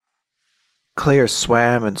Claire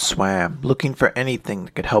swam and swam, looking for anything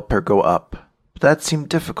that could help her go up, but that seemed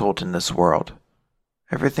difficult in this world.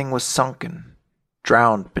 Everything was sunken,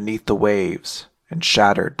 drowned beneath the waves, and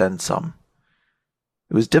shattered then some.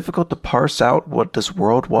 It was difficult to parse out what this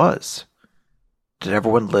world was. Did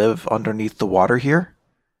everyone live underneath the water here?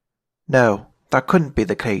 No, that couldn't be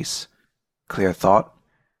the case, Claire thought.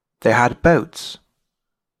 They had boats.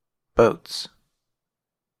 Boats.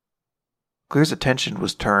 Claire's attention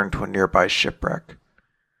was turned to a nearby shipwreck.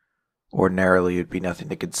 Ordinarily, it would be nothing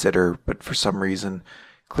to consider, but for some reason,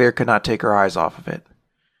 Claire could not take her eyes off of it.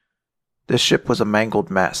 This ship was a mangled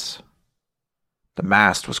mess. The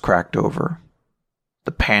mast was cracked over.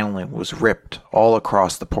 The paneling was ripped all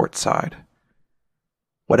across the port side.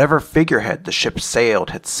 Whatever figurehead the ship sailed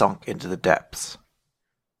had sunk into the depths.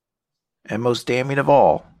 And most damning of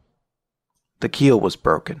all, the keel was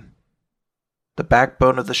broken. The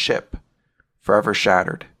backbone of the ship, forever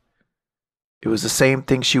shattered. It was the same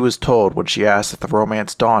thing she was told when she asked if the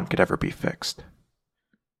Romance Dawn could ever be fixed.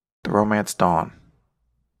 The Romance Dawn.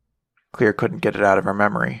 Claire couldn't get it out of her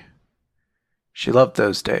memory. She loved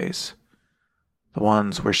those days. The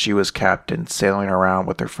ones where she was captain sailing around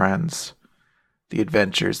with her friends. The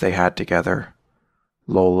adventures they had together.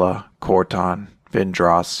 Lola, Corton,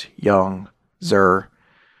 Vindros, Young, Zur,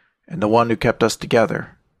 and the one who kept us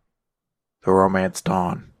together. The Romance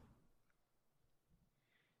Dawn.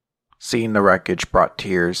 Seeing the wreckage brought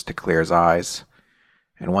tears to Claire's eyes,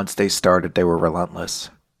 and once they started, they were relentless.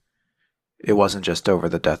 It wasn't just over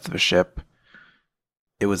the death of a ship.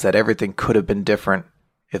 It was that everything could have been different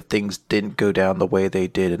if things didn't go down the way they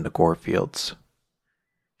did in the Gorefields.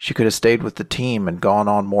 She could have stayed with the team and gone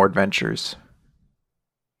on more adventures.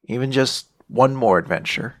 Even just one more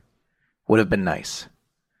adventure would have been nice.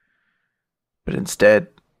 But instead,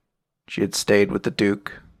 she had stayed with the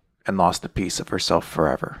Duke and lost a piece of herself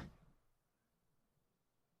forever.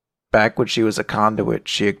 Back when she was a conduit,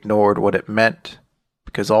 she ignored what it meant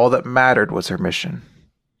because all that mattered was her mission.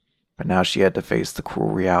 But now she had to face the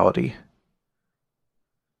cruel reality.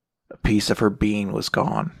 A piece of her being was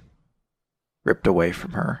gone, ripped away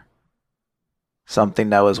from her. Something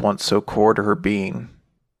that was once so core to her being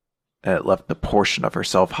that it left a portion of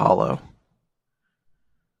herself hollow.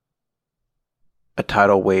 A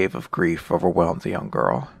tidal wave of grief overwhelmed the young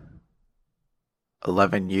girl.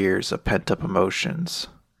 11 years of pent-up emotions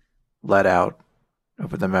let out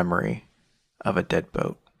over the memory of a dead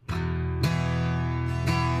boat.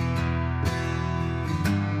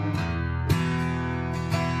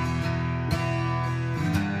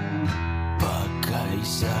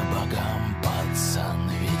 Покайся богам, пацан,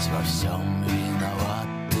 ведь во всем виноват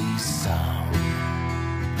ты сам.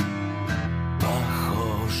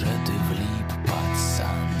 Похоже, ты влип,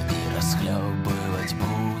 пацан, и расхлебывать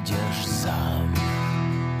будешь сам. И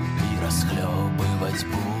расхлебывать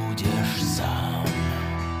будешь сам.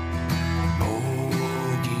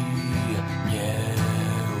 Боги не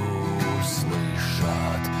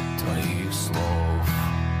услышат твоих слов.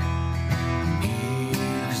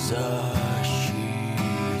 Их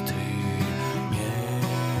защиты не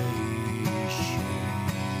ищи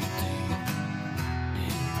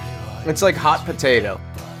ты. It's like hot potato.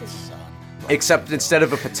 Except instead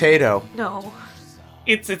of a potato, No.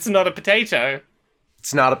 It's not a potato.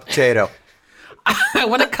 it's not a potato. I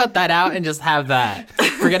want to cut that out and just have that.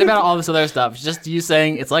 Forget about all this other stuff. Just you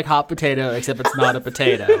saying it's like hot potato, except it's not a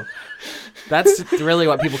potato. That's really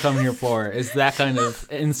what people come here for, is that kind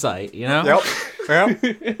of insight, you know? Yep.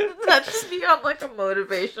 That should be on like a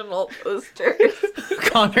motivational poster.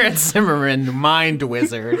 Conrad Zimmerman, mind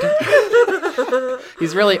wizard.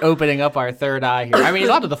 He's really opening up our third eye here. I mean, he's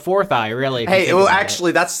onto the fourth eye, really. Hey, well,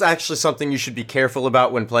 actually, that's actually something you should be careful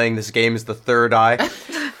about when playing this game is the third eye.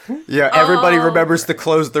 Yeah, everybody remembers to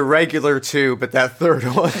close the regular two, but that third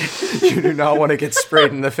one, you do not want to get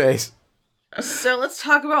sprayed in the face. So let's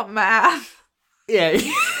talk about math. Yeah,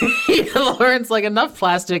 Lawrence, like, enough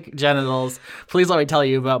plastic genitals. Please let me tell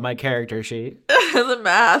you about my character sheet. The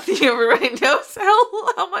math. Everybody knows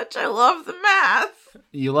how much I love the math.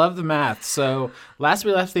 You love the math. So last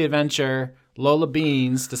we left the adventure, Lola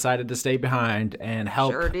Beans decided to stay behind and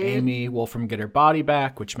help Sure did. Amy Wolfram get her body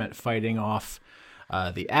back, which meant fighting off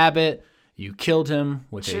the abbot. You killed him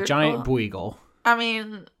with a Sure. giant buigle. I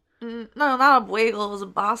mean, no, not a wiggle. It was a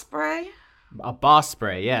boss spray. A boss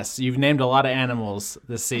spray, yes. You've named a lot of animals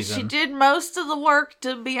this season. She did most of the work,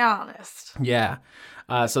 to be honest. Yeah.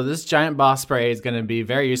 So this giant boss spray is going to be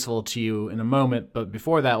very useful to you in a moment. But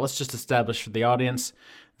before that, let's just establish for the audience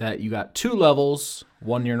that you got 2 levels.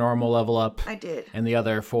 One your normal level up. I did. And the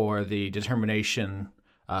other for the determination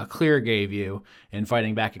Clear gave you in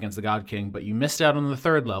fighting back against the God King, but you missed out on the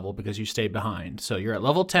 3rd level because you stayed behind. So you're at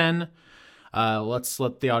level 10. Let's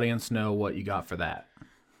let the audience know what you got for that.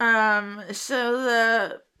 So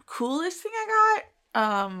the coolest thing I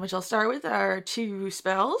got, which I'll start with, are 2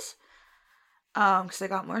 spells. Because I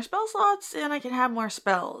got more spell slots and I can have more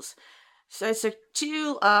spells. So I took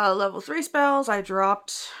 2 level 3 spells. I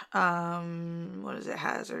dropped what is it,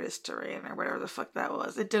 hazardous terrain or whatever the fuck that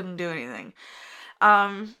was. It didn't do anything.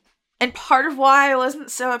 And part of why I wasn't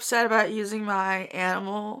so upset about using my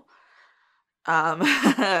animal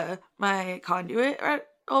my conduit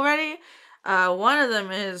already. One of them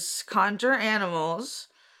is conjure animals.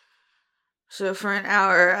 So for an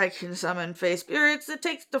hour, I can summon fey spirits that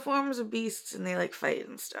take the forms of beasts, and they like fight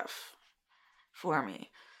and stuff for me.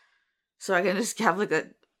 So I can just have like a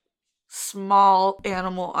small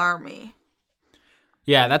animal army.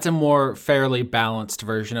 Yeah, that's a more fairly balanced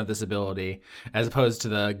version of this ability, as opposed to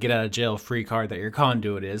the get out of jail free card that your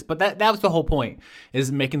conduit is. But that was the whole point,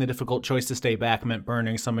 is making the difficult choice to stay back meant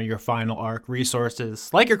burning some of your final arc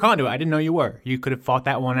resources. Like your conduit, I didn't know you were. You could have fought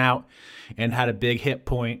that one out and had a big hit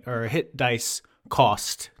point or a hit dice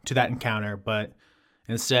cost to that encounter, but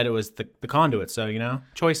instead it was the conduit. So,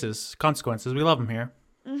 choices, consequences, we love them here.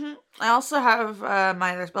 Mm-hmm. I also have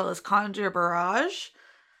my other spell is Conjure Barrage.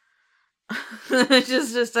 It's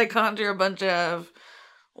just I conjure a bunch of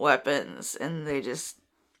weapons and they just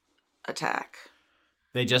attack.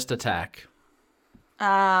 They just attack.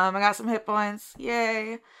 I got some hit points.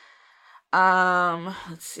 Yay.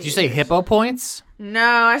 Let's see. Did you say hippo points? No,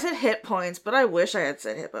 I said hit points, but I wish I had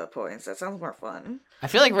said hippo points. That sounds more fun. I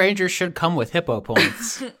feel like Rangers should come with hippo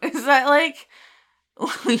points. Is that like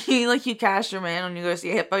you cash your man when you go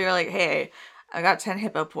see a hippo, you're like, hey, I got 10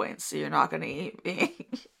 hippo points, so you're not gonna eat me.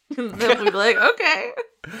 And then we'd be like, okay.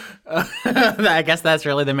 I guess that's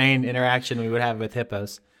really the main interaction we would have with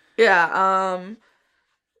hippos. Yeah,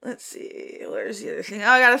 let's see, where's the other thing? Oh,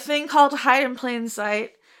 I got a thing called Hide in Plain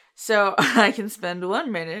Sight. So I can spend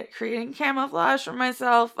 1 minute creating camouflage for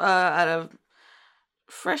myself out of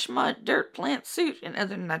fresh mud, dirt, plant, suit, and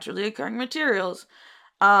other naturally occurring materials.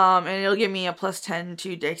 And it'll give me a +10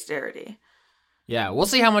 to dexterity. Yeah, we'll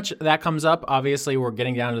see how much that comes up. Obviously, we're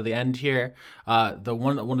getting down to the end here.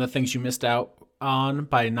 One of the things you missed out on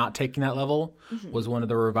by not taking that level was one of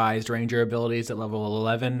the revised ranger abilities at level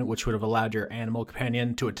 11, which would have allowed your animal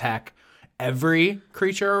companion to attack every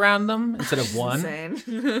creature around them instead of one.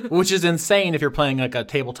 Insane. Which is insane if you're playing like a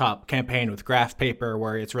tabletop campaign with graph paper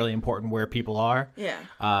where it's really important where people are. Yeah.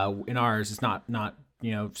 In ours, it's not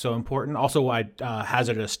so important. Also, why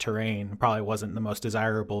hazardous terrain probably wasn't the most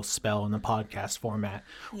desirable spell in the podcast format.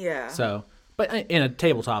 Yeah. So, but in a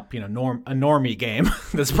tabletop, a normie game,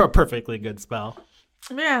 that's a perfectly good spell.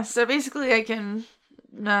 Yeah, so basically I can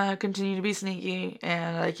continue to be sneaky,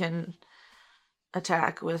 and I can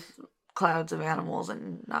attack with clouds of animals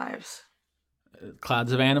and knives.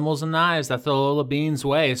 Clouds of animals and knives, that's the Lola Beans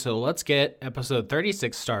way. So let's get episode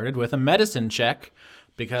 36 started with a medicine check,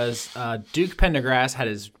 because Duke Pendergrass had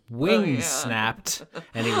his wings snapped,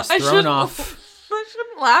 and he was thrown off. I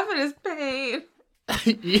shouldn't laugh at his pain.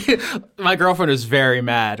 My girlfriend was very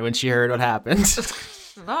mad when she heard what happened.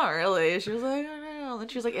 Not really. She was like, oh no.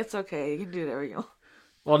 And she was like, it's okay. You can do whatever you want.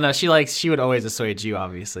 Well, no, she would always assuage you,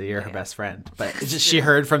 obviously. You're her best friend. But it's just, she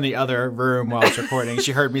heard from the other room while I was recording.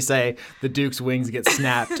 She heard me say the Duke's wings get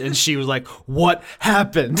snapped, and she was like, what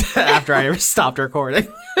happened? After I stopped recording.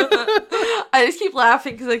 I just keep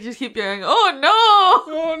laughing because I just keep hearing, oh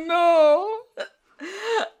no! Oh no!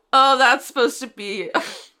 Oh, that's supposed to be...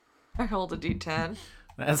 I rolled a d10.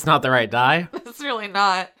 That's not the right die. It's really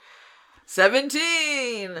not.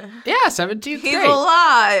 17! Yeah, 17. He's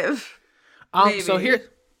alive! Maybe. So here...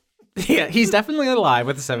 Yeah, he's definitely alive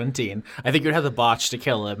with a 17. I think you'd have the botch to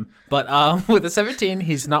kill him. But with a 17,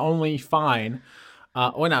 he's not only fine...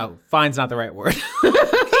 no, fine's not the right word.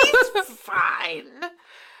 He's fine.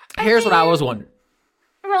 Here's what I was wondering.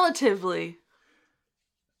 Relatively.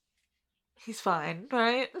 He's fine,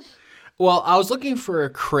 right? Well, I was looking for a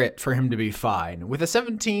crit for him to be fine. With a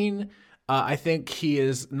 17, I think he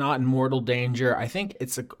is not in mortal danger. I think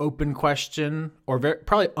it's an open question, or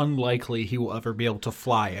probably unlikely he will ever be able to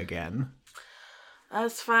fly again.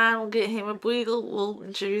 That's fine. We'll get him a Buigle. We'll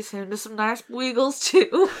introduce him to some nice Buigles,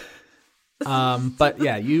 too. But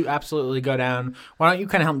yeah, you absolutely go down. Why don't you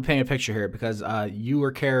kind of help me paint a picture here? Because you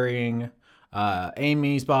were carrying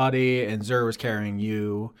Amy's body, and Zur was carrying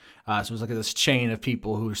you. So it was like this chain of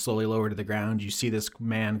people who are slowly lowered to the ground. You see this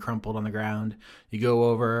man crumpled on the ground. You go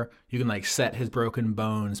over. You can like set his broken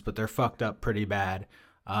bones, but they're fucked up pretty bad.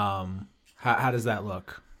 How does that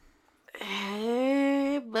look?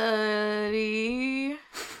 Hey, buddy.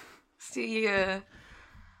 See your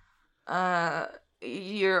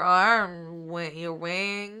your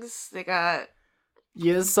wings. They got.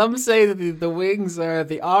 Yes, some say that the wings are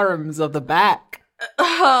the arms of the back.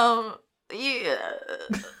 Yeah.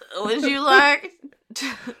 Would you like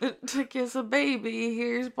to kiss a baby?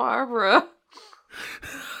 Here's Barbara.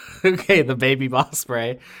 Okay, the baby boss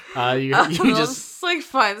spray. You I'll just like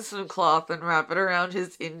find some cloth and wrap it around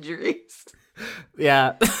his injuries.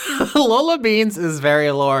 yeah. Lola Beans is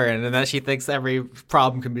very Lauren, and that she thinks every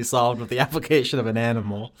problem can be solved with the application of an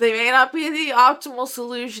animal. They may not be the optimal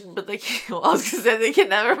solution, but they can. Well, I was gonna say they can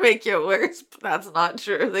never make it worse, but that's not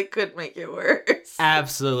true. They could make it worse.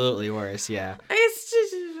 Absolutely worse. Yeah. It's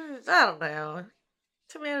just I don't know.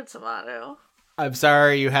 Tomato. I'm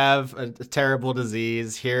sorry you have a terrible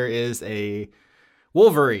disease. Here is a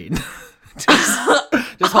Wolverine.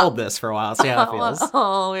 just hold this for a while. See how it feels.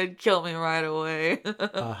 Oh, it'd kill me right away.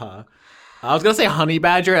 Uh-huh. I was gonna say honey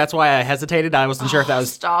badger. That's why I hesitated. I wasn't sure if that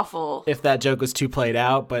was Stoffel. if that joke was too played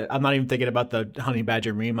out, but I'm not even thinking about the honey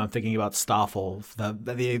badger meme. I'm thinking about Stoffel,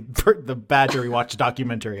 the badger we watched a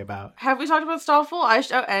documentary about. Have we talked about Stoffel? I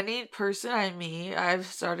show any person I meet, I've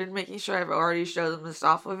started making sure I've already showed them the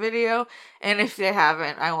Stoffel video, and if they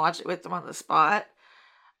haven't, I watch it with them on the spot.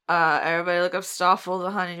 Everybody look up Stoffel the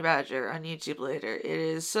honey badger on YouTube later. It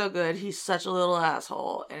is so good. He's such a little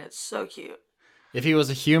asshole, and it's so cute. If he was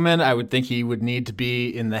a human, I would think he would need to be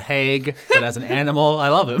in The Hague, but as an animal, I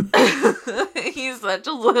love him. He's such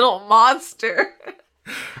a little monster.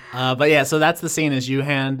 But yeah, so that's the scene as you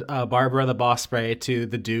hand Barbara the boss spray to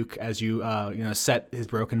the Duke as you set his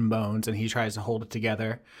broken bones, and he tries to hold it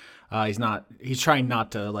together. He's trying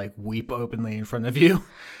not to like weep openly in front of you.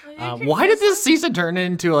 Why did this season turn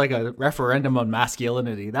into like a referendum on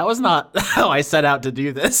masculinity? That was not how I set out to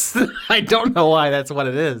do this. I don't know why that's what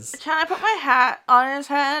it is. Can I put my hat on his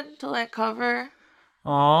head to like cover?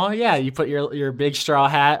 Oh yeah, you put your big straw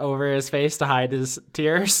hat over his face to hide his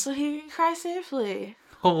tears. So he can cry safely.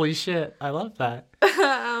 Holy shit, I love that.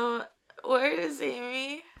 Where is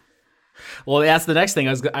Amy? Well, that's the next thing.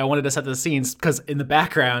 I wanted to set the scenes because in the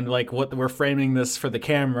background, like what we're framing this for the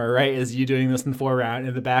camera, right, is you doing this in the foreground.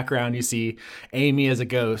 In the background, you see Amy as a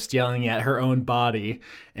ghost yelling at her own body,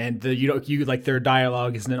 and you like their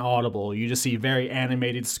dialogue isn't audible. You just see very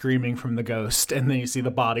animated screaming from the ghost, and then you see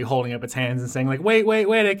the body holding up its hands and saying like, "Wait,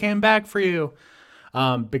 I came back for you,"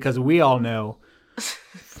 because we all know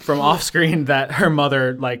from off screen that her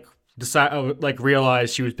mother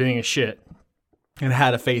realized she was being a shit. And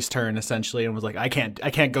had a face turn essentially, and was like, "I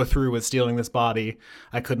can't go through with stealing this body.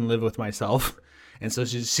 I couldn't live with myself." And so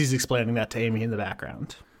she's explaining that to Amy in the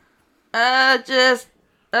background. Just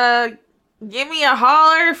give me a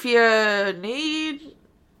holler if you need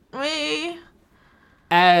me.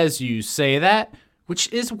 As you say that,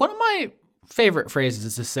 which is one of my favorite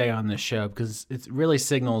phrases to say on this show because it really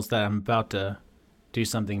signals that I'm about to do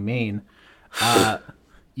something mean.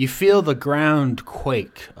 You feel the ground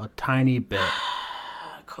quake a tiny bit.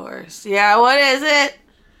 Of course. Yeah, what is it?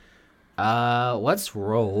 Let's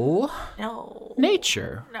roll No.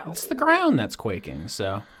 nature. No. It's the ground that's quaking,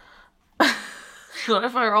 so. What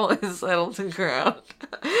if I roll and settle to ground?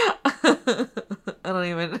 I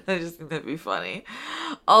just think that'd be funny.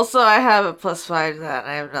 Also, I have a +5 to that,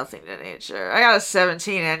 and I have nothing to nature. I got a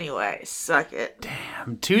 17 anyway. Suck it.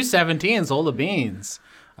 Damn, 2 17s, all the beans.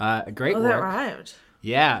 Great Oh, work. that rhymed.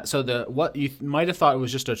 Yeah, so what you might have thought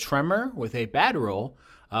was just a tremor with a bad roll,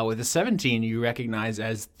 with a 17 you recognize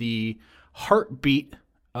as the heartbeat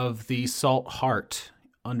of the Salt Heart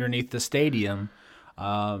underneath the stadium.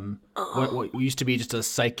 What used to be just a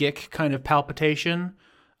psychic kind of palpitation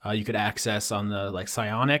you could access on the like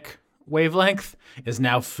psionic wavelength is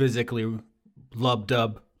now physically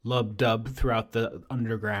lub-dub throughout the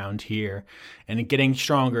underground here, and getting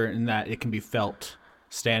stronger in that it can be felt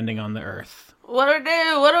standing on the earth. What do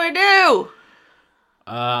I do?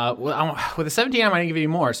 With a 17, I might give you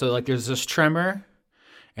more. So like, there's this tremor,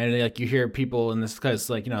 and like you hear people in this because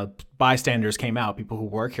like bystanders came out. People who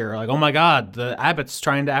work here are like, "Oh my God, the abbot's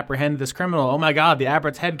trying to apprehend this criminal. Oh my God, the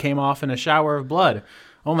abbot's head came off in a shower of blood.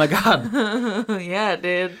 Oh my God." Yeah, it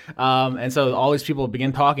did. And so all these people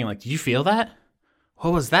begin talking. Like, "Did you feel that?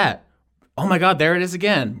 What was that? Oh my God, there it is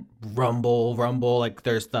again. Rumble. Like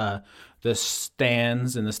there's the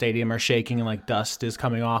stands in the stadium are shaking and like dust is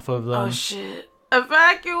coming off of them." Oh shit!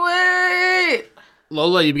 Evacuate!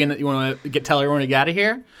 Lola, you want to tell everyone to get out of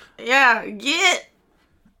here? Yeah, get.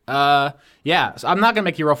 Yeah. So I'm not gonna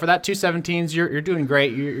make you roll for that. 2 17s. You're doing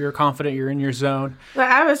great. You're confident. You're in your zone. The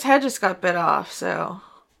abbot's head just got bit off, so.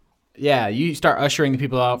 Yeah. You start ushering the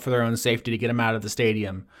people out for their own safety to get them out of the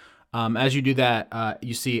stadium. As you do that,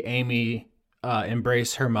 you see Amy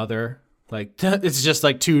embrace her mother. Like it's just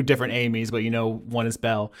like two different Amy's, but you know one is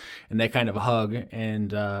Belle, and they kind of hug.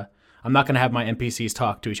 And I'm not gonna have my NPCs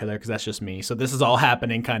talk to each other because that's just me. So this is all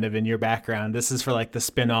happening kind of in your background. This is for like the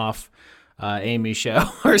spin-off Amy show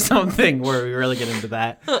or something where we really get into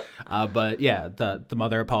that. But yeah, the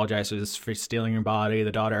mother apologizes for stealing her body.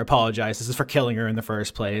 The daughter apologizes for killing her in the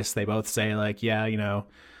first place. They both say like, yeah, you know,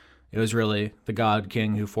 it was really the God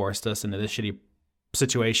King who forced us into this shitty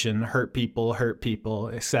situation, hurt people,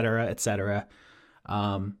 etc., etc.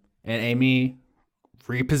 And Amy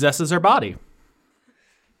repossesses her body.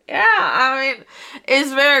 Yeah, I mean,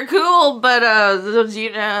 it's very cool, but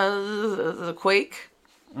you know, the quake.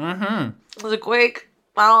 Mm-hmm. The quake.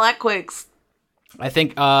 I don't like quakes. I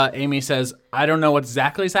think Amy says, I don't know what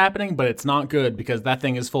exactly is happening, but it's not good because that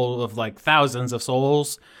thing is full of like thousands of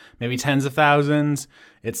souls, maybe tens of thousands.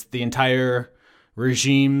 It's the entire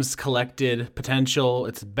regime's collected potential.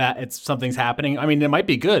 It's something's happening. I mean, it might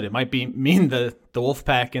be good. It might mean the wolf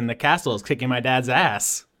pack in the castle is kicking my dad's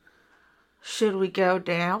ass. Should we go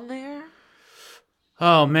down there?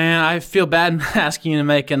 Oh man, I feel bad asking you to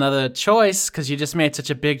make another choice because you just made such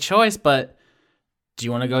a big choice, but do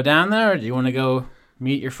you want to go down there or do you want to go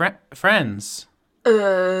meet your friends? I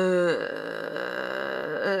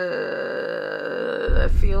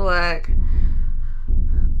feel like...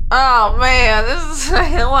 Oh man, this is...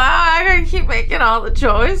 Why I gotta keep making all the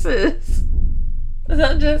choices?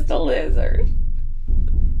 I'm just a lizard.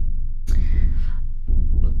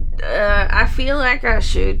 I feel like I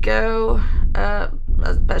should go,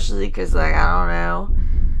 especially because, like, I don't know.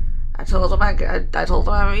 I told them I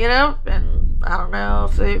meet up, and I don't know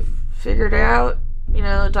if they've figured out, you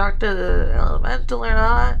know, talk to the elemental or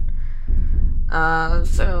not.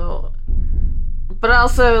 But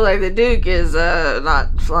also, like, the Duke is,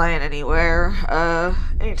 not flying anywhere,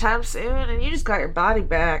 anytime soon, and you just got your body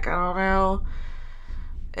back. I don't know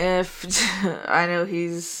if, I know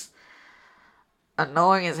he's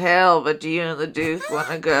annoying as hell, but do you and the Duke want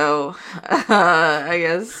to go, I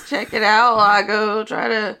guess, check it out while I go try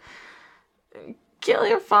to kill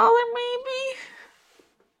your father, maybe?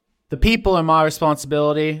 The people are my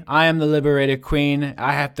responsibility. I am the liberated queen.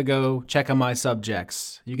 I have to go check on my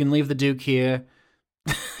subjects. You can leave the Duke here.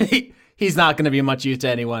 He's not going to be much use to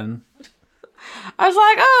anyone. I was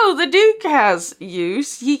like, oh, the Duke has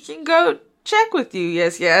use. He can go check with you.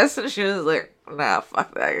 Yes. And she was like, nah,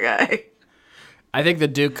 fuck that guy. I think the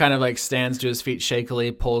Duke kind of like stands to his feet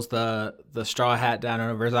shakily, pulls the straw hat down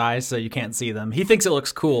over his eyes so you can't see them. He thinks it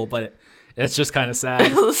looks cool, but it's just kind of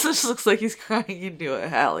sad. This just looks like he's crying into a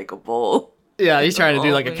hat like a bull. Yeah, he's trying to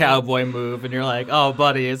do like a cowboy move, and you're like, oh,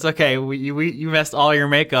 buddy, it's okay. You messed all your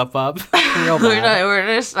makeup up. Real bad.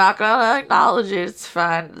 We're just not gonna acknowledge it. It's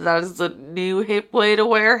fine. That is the new hip way to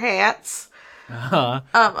wear hats. Uh-huh.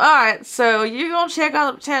 Alright, so you're gonna check on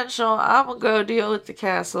the potential. I'm gonna go deal with the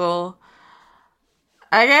castle.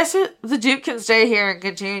 I guess the Duke can stay here and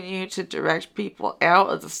continue to direct people out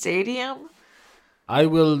of the stadium. I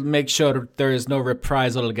will make sure there is no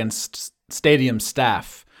reprisal against stadium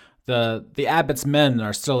staff. The abbot's men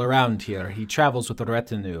are still around here. He travels with a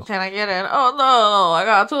retinue. Can I get in? Oh no, I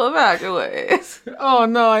got to evacuate. Oh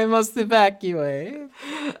no, I must evacuate.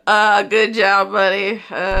 Good job, buddy.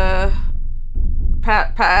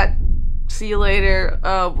 Pat. See you later.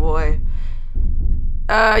 Oh boy.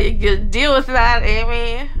 You can deal with that,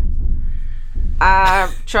 Amy.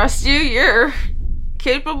 I trust you. You're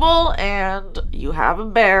capable, and you have a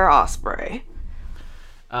bear osprey.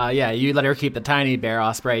 Yeah, you let her keep the tiny bear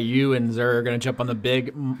osprey. You and Zer are gonna jump on the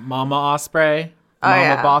big mama osprey,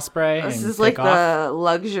 osprey. This is like the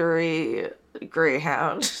luxury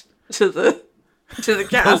greyhound to the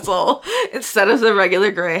castle instead of the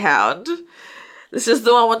regular greyhound. This is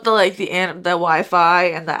the one with the Wi-Fi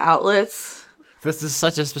and the outlets. This is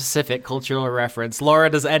such a specific cultural reference. Laura,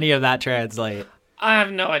 does any of that translate? I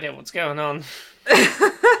have no idea what's going on.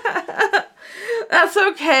 That's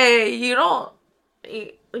okay.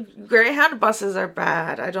 Greyhound buses are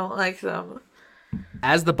bad. I don't like them.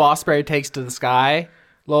 As the osprey takes to the sky,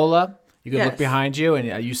 Lola, you can Yes. look behind you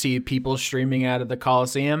and you see people streaming out of the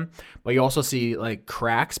Coliseum, but you also see like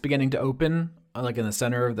cracks beginning to open like in the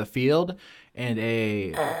center of the field and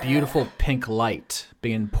a beautiful pink light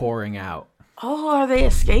begin pouring out. Oh, are they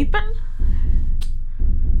escaping?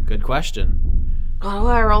 Good question. Oh,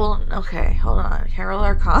 I roll. Okay, hold on. Can I roll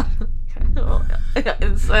Arcana?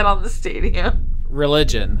 Inside on the stadium.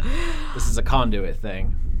 Religion. This is a conduit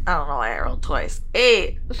thing. I don't know why I rolled twice.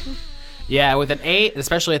 8. Yeah, with an 8,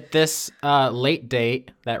 especially at this late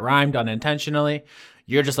date that rhymed unintentionally,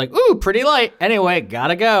 you're just like, ooh, pretty light. Anyway,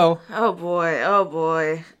 gotta go. Oh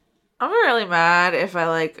boy. I'm really mad if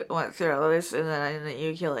I went through all this and then I didn't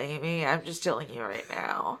you kill Amy. I'm just telling you right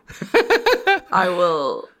now. I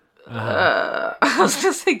will. I was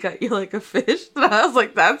gonna say gut you like a fish, but I was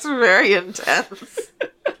like, that's very intense.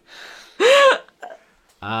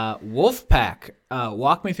 Wolfpack,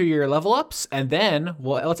 walk me through your level ups, and then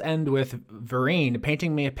let's end with Vereen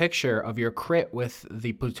painting me a picture of your crit with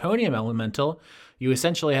the plutonium elemental. You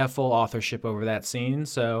essentially have full authorship over that scene,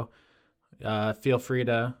 so feel free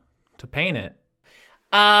to paint it.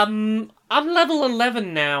 I'm level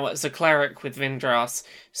 11 now as a cleric with Vindras,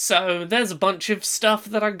 so there's a bunch of stuff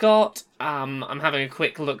that I got. I'm having a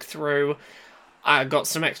quick look through. I got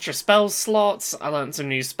some extra spell slots, I learned some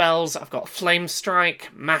new spells. I've got Flame Strike,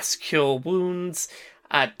 Mass Cure Wounds,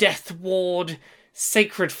 Death Ward,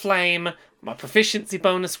 Sacred Flame, my proficiency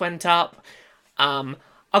bonus went up.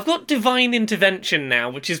 I've got Divine Intervention now,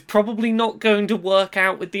 which is probably not going to work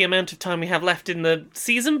out with the amount of time we have left in the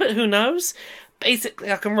season, but who knows? Basically,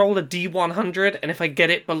 I can roll a D100, and if I get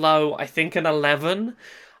it below, I think, an 11,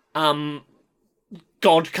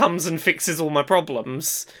 God comes and fixes all my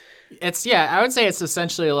problems. I would say it's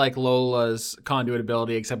essentially like Lola's conduit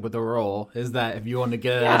ability, except with a roll, is that if you want to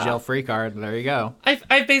get a jail-free card, there you go.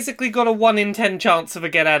 I've basically got a 1 in 10 chance of a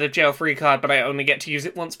get-out-of-jail-free card, but I only get to use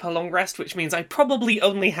it once per long rest, which means I probably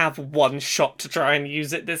only have one shot to try and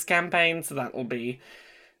use it this campaign, so that'll be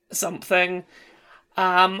something.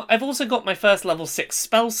 I've also got my first level 6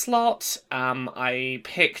 spell slot. I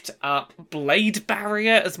picked up Blade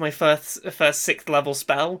Barrier as my first 6th level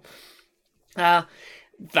spell.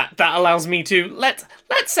 That allows me to let's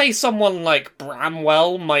say someone like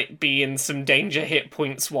Bramwell might be in some danger hit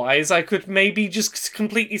points wise. I could maybe just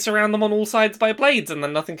completely surround them on all sides by blades, and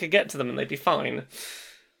then nothing could get to them, and they'd be fine.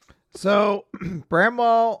 So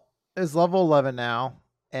Bramwell is level 11 now,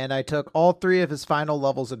 and I took all 3 of his final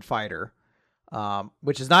levels in fighter,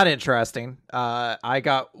 which is not interesting. I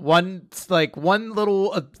got one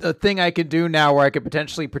little thing I can do now where I could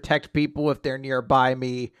potentially protect people if they're nearby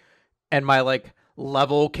me, and my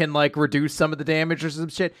level can reduce some of the damage or some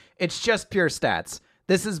shit. It's just pure stats.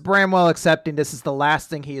 This is Bramwell accepting this is the last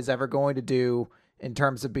thing he is ever going to do in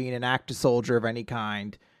terms of being an active soldier of any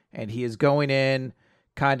kind, and he is going in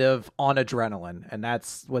kind of on adrenaline, and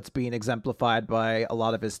that's what's being exemplified by a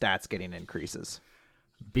lot of his stats getting increases.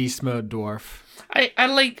 Beast mode dwarf. I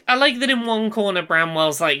like that in one corner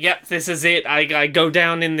Bramwell's like, yep, this is it. I go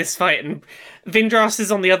down in this fight, and Vindras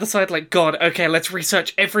is on the other side like, God, okay, let's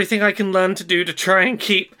research everything I can learn to do to try and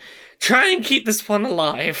keep this one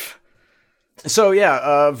alive. So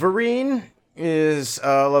yeah, Vereen is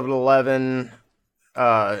level 11,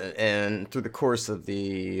 and through the course of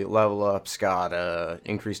the level ups, got a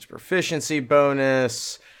increased proficiency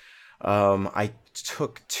bonus. I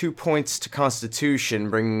took 2 points to Constitution,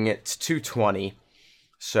 bringing it to 220.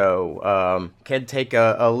 So can take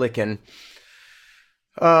a licking.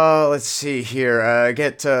 Let's see here. I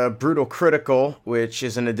get Brutal Critical, which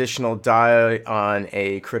is an additional die on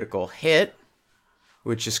a critical hit,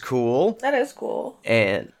 which is cool. That is cool.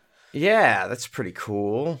 And yeah, that's pretty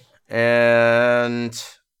cool. And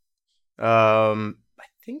I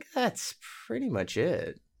think that's pretty much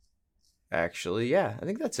it. Actually, yeah, I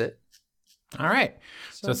think that's it. All right.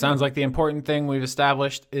 So it sounds like the important thing we've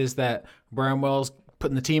established is that Bramwell's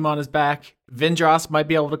putting the team on his back. Vindras might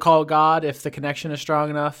be able to call God if the connection is strong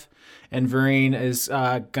enough. And Vereen is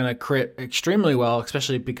going to crit extremely well,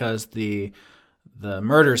 especially because the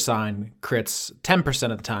murder sign crits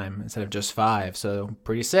 10% of the time instead of just 5. So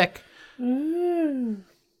pretty sick.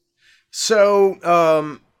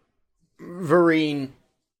 So Vereen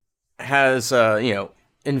has,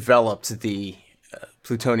 enveloped the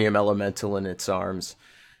plutonium elemental in its arms,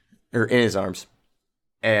 or in his arms,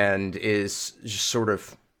 and is just sort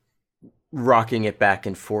of rocking it back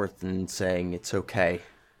and forth and saying it's okay.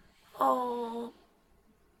 Oh,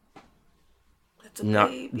 it's a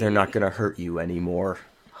baby. They're not gonna hurt you anymore.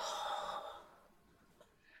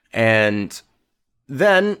 And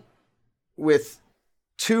then, with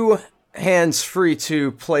 2 hands free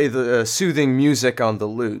to play the soothing music on the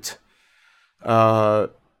lute,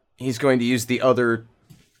 he's going to use the other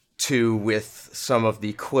 2 with some of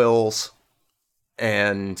the quills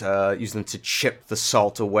and use them to chip the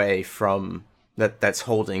salt away from that's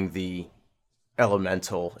holding the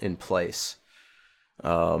elemental in place.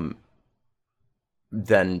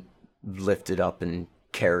 Then lift it up and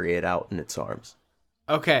carry it out in its arms.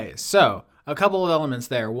 Okay, so a couple of elements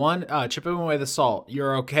there. One, chipping away the salt.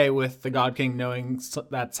 You're okay with the God King knowing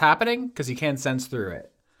that's happening? Because he can sense through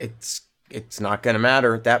it. It's not going to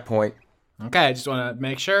matter at that point. Okay, I just want to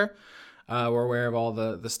make sure we're aware of all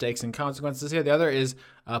the stakes and consequences here. The other is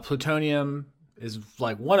plutonium is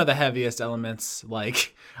like one of the heaviest elements.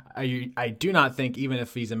 Like, I do not think even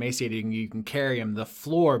if he's emaciated, you can carry him. The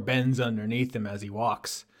floor bends underneath him as he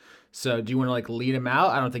walks. So do you want to like lead him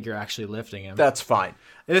out? I don't think you're actually lifting him. That's fine.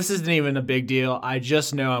 This isn't even a big deal. I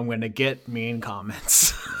just know I'm going to get mean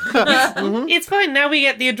comments. It's fine. Now we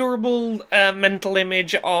get the adorable mental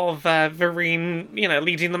image of Vereen,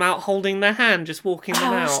 leading them out, holding their hand, just walking them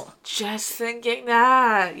I was out. just thinking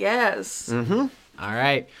that. Yes. All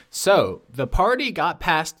right. So the party got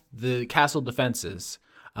past the castle defenses,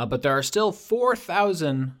 but there are still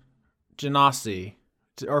 4,000 Genasi.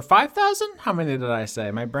 Or 5,000? How many did I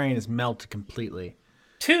say? My brain is melted completely.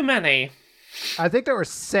 Too many. I think there were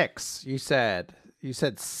 6. You said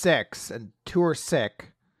 6, and 2 are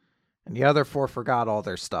sick, and the other 4 forgot all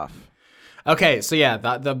their stuff. Okay, so yeah,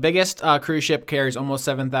 the biggest cruise ship carries almost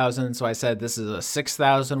 7,000, so I said this is a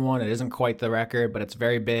 6,000 one. It isn't quite the record, but it's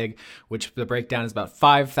very big, which the breakdown is about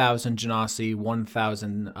 5,000 Genasi,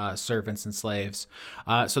 1,000 servants and slaves.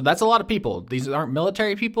 So that's a lot of people. These aren't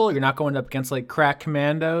military people. You're not going up against like crack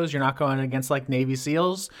commandos. You're not going against like Navy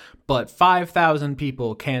SEALs, but 5,000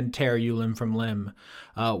 people can tear you limb from limb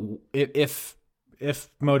if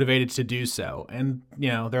motivated to do so. And,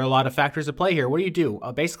 there are a lot of factors at play here. What do you do?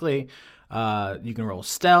 Basically... you can roll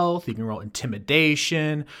stealth, you can roll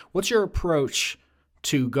intimidation. What's your approach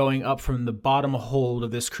to going up from the bottom hold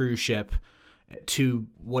of this cruise ship to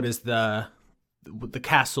what is the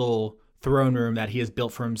castle throne room that he has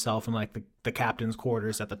built for himself and like the captain's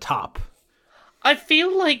quarters at the top? I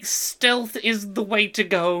feel like stealth is the way to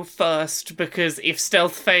go first, because if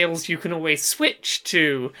stealth fails, you can always switch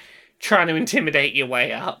to trying to intimidate your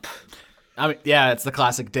way up. I mean, yeah, it's the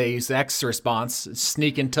classic Deus Ex response.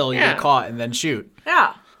 Sneak until you get caught and then shoot.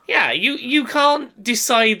 Yeah. Yeah, you can't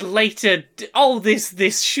decide later,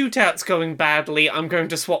 this shootout's going badly, I'm going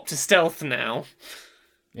to swap to stealth now.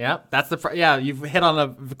 Yeah, that's you've hit on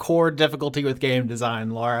a core difficulty with game design,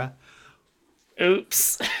 Laura.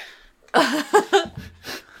 Oops. That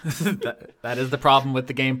is the problem with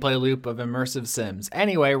the gameplay loop of immersive Sims.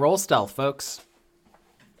 Anyway, roll stealth, folks.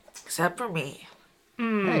 Except for me.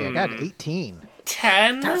 Hey, I got 18.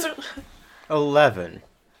 10? 11.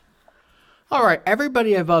 All right,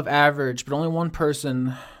 everybody above average, but only one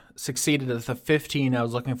person succeeded at the 15 I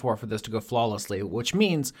was looking for this to go flawlessly, which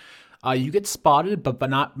means you get spotted, but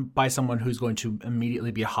not by someone who's going to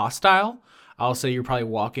immediately be hostile. I'll say you're probably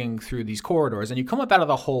walking through these corridors, and you come up out of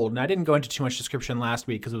the hold, and I didn't go into too much description last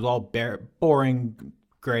week because it was all boring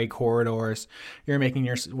gray corridors. You're making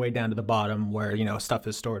your way down to the bottom where, stuff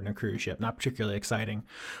is stored in a cruise ship. Not particularly exciting.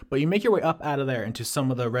 But you make your way up out of there into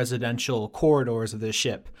some of the residential corridors of this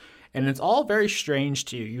ship. And it's all very strange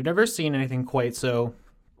to you. You've never seen anything quite so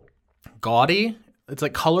gaudy. It's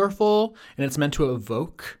like colorful, and it's meant to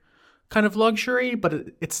evoke kind of luxury, but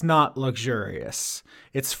it's not luxurious.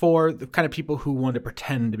 It's for the kind of people who want to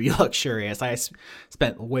pretend to be luxurious. I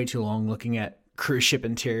spent way too long looking at cruise ship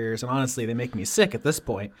interiors, and honestly, they make me sick at this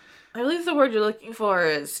point. I believe the word you're looking for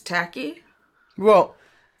is tacky. Well,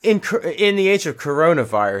 in the age of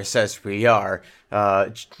coronavirus, as we are,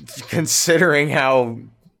 considering how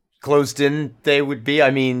closed in they would be,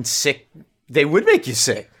 I mean, sick, they would make you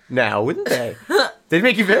sick now, wouldn't they? They'd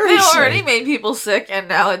make you very They sick. already made people sick, and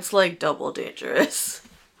now it's like double dangerous.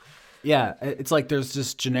 Yeah, it's like there's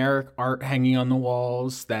just generic art hanging on the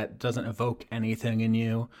walls that doesn't evoke anything in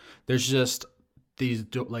you. There's just these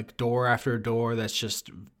door after door that's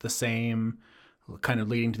just the same, kind of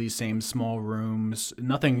leading to these same small rooms.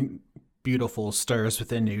 Nothing beautiful stirs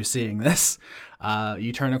within you seeing this.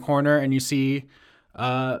 You turn a corner and you see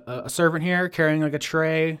a servant here carrying like a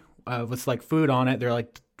tray with like food on it. They're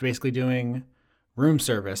like basically doing room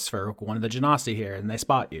service for one of the Genasi here, and they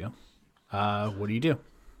spot you. What do you do?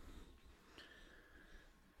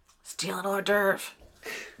 Steal an hors d'oeuvre.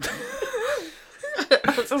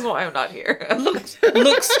 This is why I'm not here.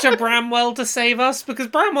 Looks to Bramwell to save us, because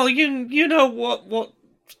Bramwell, you know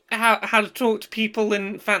how to talk to people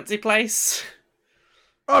in Fancy Place.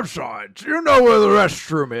 I'm sorry. Do you know where the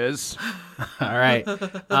restroom is? All right.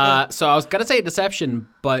 So I was gonna say deception,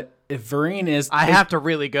 but if Vereen is, I have to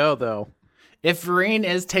really go though. If Vereen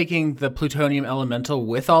is taking the plutonium elemental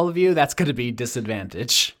with all of you, that's gonna be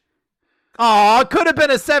disadvantage. Oh, it could have been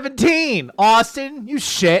a 17. Austin, you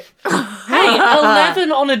shit. Hey,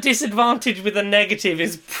 11 on a disadvantage with a negative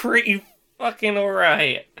is pretty fucking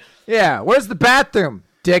alright. Yeah, where's the bathroom,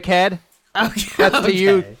 dickhead? Okay. That's to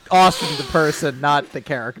you, Austin, the person, not the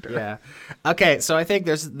character. Yeah. Okay, so I think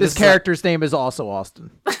there's This character's name is also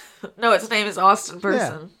Austin. No, its name is Austin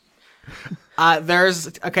Person.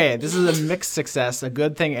 This is a mixed success. A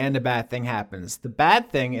good thing and a bad thing happens. The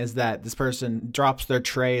bad thing is that this person drops their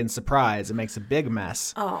tray in surprise and makes a big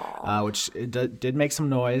mess, which did make some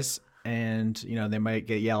noise, and they might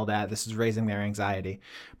get yelled at. This is raising their anxiety,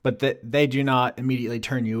 but they do not immediately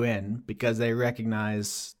turn you in because they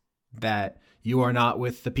recognize that you are not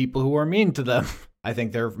with the people who are mean to them. I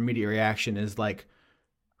think their immediate reaction is like,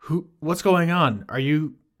 what's going on?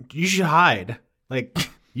 You should hide. Like,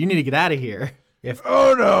 you need to get out of here.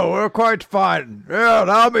 Oh no, we're quite fine. Yeah,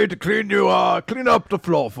 allow me to clean up the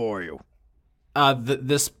floor for you.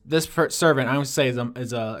 This servant, I would say,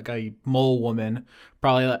 is a mole woman.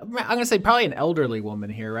 Probably, I'm gonna say probably an elderly woman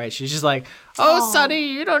here, right? She's just like, "Oh, Sonny,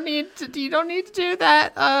 you don't need to do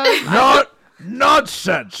that." Not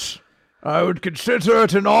nonsense. I would consider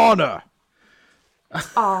it an honor.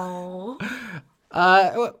 Oh.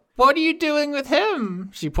 What are you doing with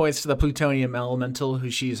him? She points to the plutonium elemental,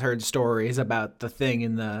 who she's heard stories about the thing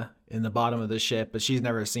in the bottom of the ship, but she's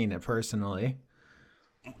never seen it personally.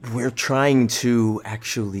 We're trying to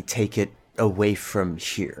actually take it away from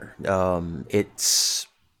here. It's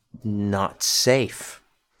not safe.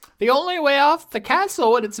 The only way off the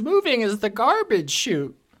castle when it's moving is the garbage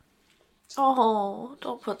chute. Oh,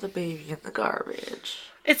 don't put the baby in the garbage.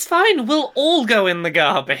 It's fine. We'll all go in the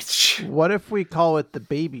garbage. What if we call it the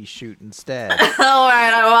baby chute instead? All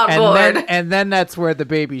right, I'm on board. And then that's where the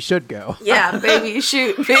baby should go. Yeah, baby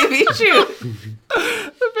shoot, baby shoot.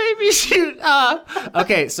 The baby chute.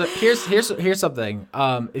 Okay, so here's something.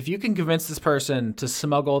 If you can convince this person to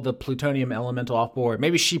smuggle the plutonium elemental off board,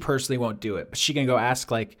 maybe she personally won't do it, but she can go ask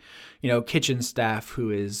kitchen staff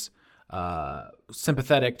who is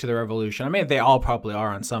sympathetic to the revolution. I mean, they all probably are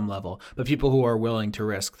on some level, but people who are willing to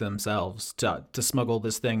risk themselves to smuggle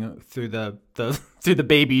this thing through the through the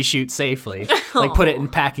baby chute safely, like put it in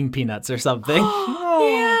packing peanuts or something.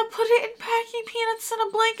 Yeah, put it in packing peanuts and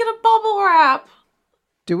a blanket of bubble wrap.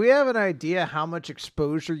 Do we have an idea how much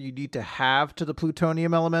exposure you need to have to the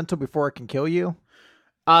plutonium elemental before it can kill you?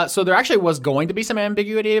 So there actually was going to be some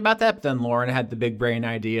ambiguity about that, but then Lauren had the big brain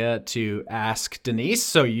idea to ask Denise.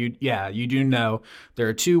 So you do know there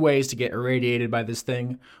are two ways to get irradiated by this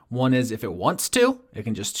thing. One is if it wants to, it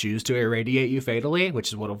can just choose to irradiate you fatally, which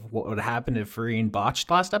is what would happen if Farine botched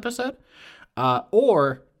last episode.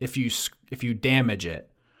 Or if you damage it,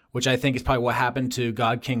 which I think is probably what happened to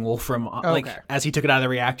God King Wolfram. Like, as he took it out of the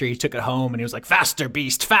reactor, he took it home and he was like, "Faster,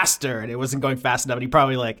 beast, faster!" And it wasn't going fast enough. And he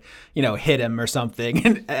probably hit him or something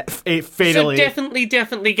and fatally. So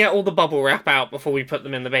definitely get all the bubble wrap out before we put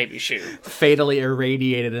them in the baby chute. Fatally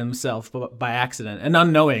irradiated himself by accident and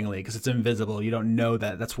unknowingly, because it's invisible. You don't know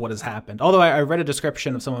that's what has happened. Although I read a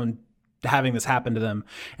description of someone having this happen to them,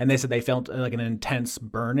 and they said they felt like an intense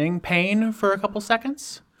burning pain for a couple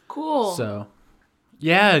seconds. Cool. So.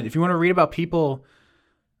 Yeah, if you want to read about people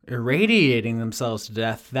irradiating themselves to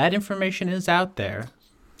death, that information is out there.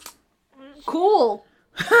 Cool.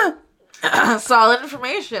 Solid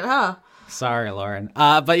information, huh? Sorry, Lauren.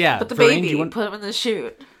 But yeah, But the Farine, baby, put him in the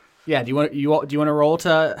chute. Yeah, do you want to roll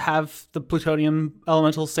to have the plutonium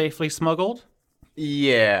elemental safely smuggled?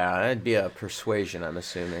 Yeah, that'd be a persuasion, I'm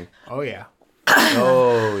assuming. Oh yeah.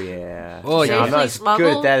 Oh yeah. Oh yeah. I'm not as Smuggled?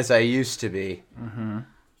 good at that as I used to be. Mm-hmm.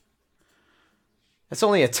 That's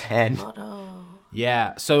only a 10. Oh no.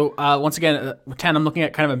 Yeah. So once again, 10. I'm looking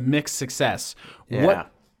at kind of a mixed success. Yeah.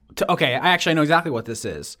 Okay, I actually know exactly what this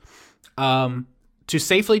is. To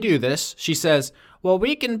safely do this, she says, "Well,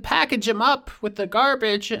 we can package him up with the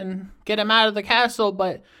garbage and get him out of the castle,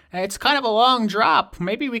 but it's kind of a long drop.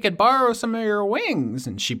 Maybe we could borrow some of your wings."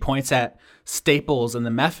 And she points at Staples and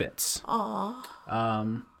the Mephits.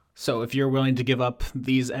 Aw. So if you're willing to give up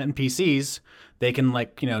these NPCs, they can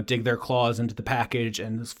dig their claws into the package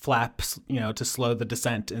and flap, to slow the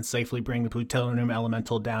descent and safely bring the plutonium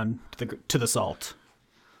elemental down to the salt.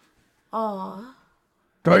 Aw.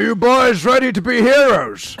 Are you boys ready to be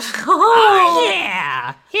heroes? Oh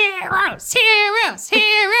yeah, heroes!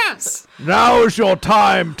 Now is your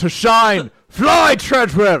time to shine. Fly,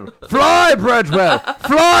 Treadwell! Fly, Breadwell!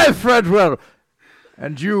 Fly, Fredwell!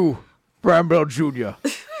 And you, Bramwell Jr.,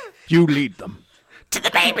 you lead them. To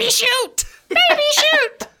the baby chute! Baby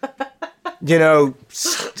chute!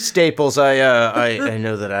 Staples, I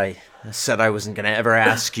know that I said I wasn't going to ever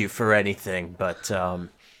ask you for anything, but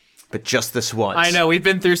just this once. I know, we've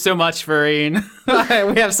been through so much, Farine.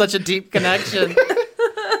 We have such a deep connection.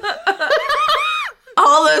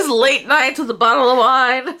 All those late nights with a bottle of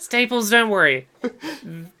wine. Staples, don't worry.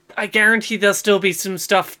 I guarantee there'll still be some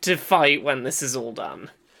stuff to fight when this is all done.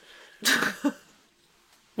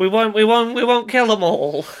 We won't kill them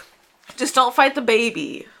all. Just don't fight the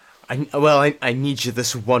baby. I need you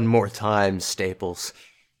this one more time, Staples.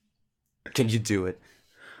 Can you do it?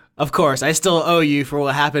 Of course, I still owe you for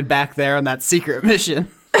what happened back there on that secret mission.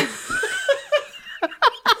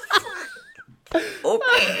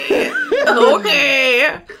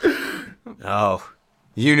 Okay. Oh,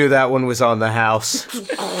 you knew that one was on the house.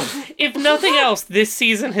 If nothing else, this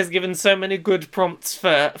season has given so many good prompts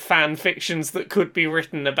for fan fictions that could be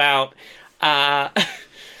written about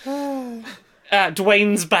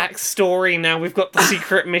Dwayne's backstory. Now we've got the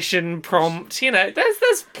secret mission prompt. You know,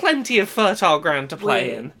 there's plenty of fertile ground to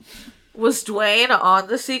play in. Was Dwayne on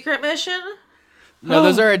the secret mission? No,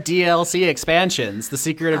 those are DLC expansions. The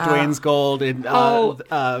Secret of Dwayne's Gold and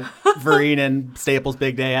Vereen and Staples'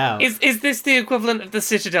 Big Day Out. Is this the equivalent of the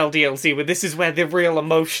Citadel DLC, where this is where the real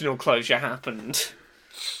emotional closure happened?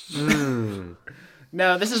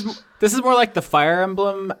 No, this is more like the Fire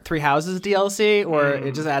Emblem Three Houses DLC, where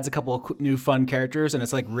it just adds a couple of new fun characters, and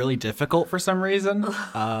it's like really difficult for some reason.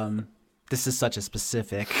 This is such a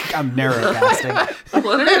specific. I'm narrowcasting.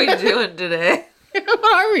 What are we doing today?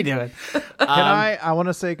 What are we doing? Can I want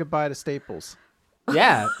to say goodbye to Staples.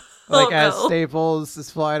 Yeah. Like, as no. Staples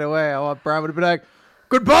is flying away, I want Brown to be like,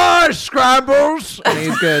 "Goodbye, Scrambles!" And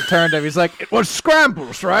he's going to turn to him. He's like, "It was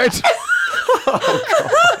Scrambles, right?"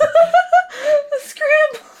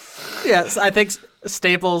 Scramble. Yes, I think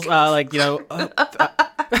Staples, I'm just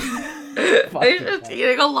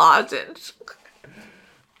eating a lozenge.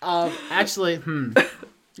 Actually,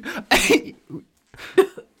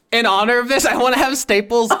 in honor of this, I want to have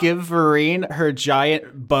Staples give Vereen her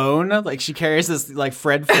giant bone. Like, she carries this, like,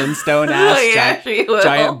 Fred Flintstone-ass Yeah, she will.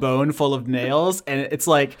 giant bone full of nails, and it's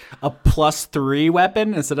like a +3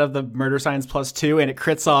 weapon instead of the murder science +2, and it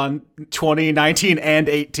crits on 20, 19, and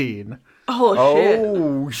 18.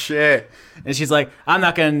 Oh, shit. Shit. And she's like, "I'm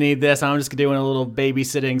not going to need this. I'm just doing a little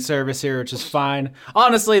babysitting service here, which is fine.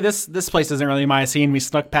 Honestly, this place isn't really my scene. We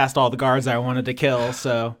snuck past all the guards I wanted to kill,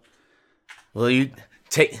 so..." Well, you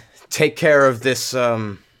take care of this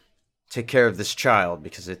child,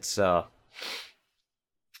 because it's well,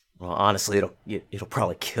 honestly, it'll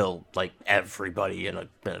probably kill like everybody in a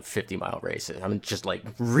 50-mile race. I'm just like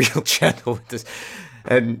real gentle with this.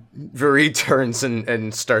 And Veri turns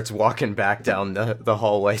and starts walking back down the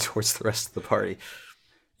hallway towards the rest of the party.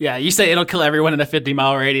 Yeah, you say it'll kill everyone in a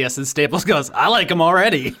 50-mile radius, and Staples goes, "I like him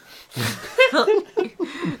already."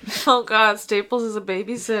 Oh, God. Staples is a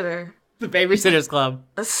babysitter. The Babysitter's Club.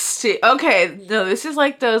 Okay, no, this is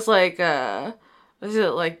like those, like, is it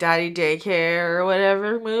like Daddy Daycare or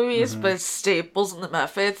whatever movies, but it's Staples and the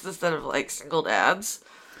Muffets instead of, like, single dads.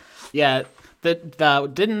 Yeah,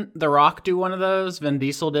 didn't The Rock do one of those? Vin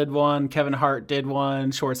Diesel did one. Kevin Hart did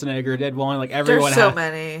one. Schwarzenegger did one. Like, everyone There's so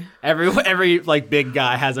many. Every like big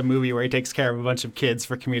guy has a movie where he takes care of a bunch of kids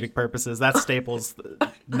for comedic purposes. That's Staples'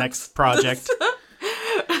 next project.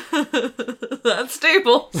 That's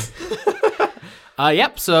Staples.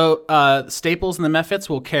 Yep. So Staples and the Mephits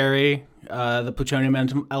will carry the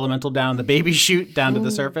plutonium elemental down the baby chute down to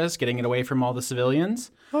the surface, getting it away from all the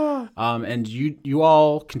civilians. And you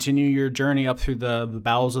all continue your journey up through the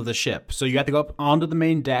bowels of the ship. So you have to go up onto the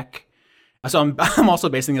main deck. So I'm also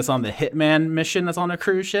basing this on the Hitman mission that's on a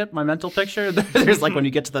cruise ship, my mental picture. There's like, when you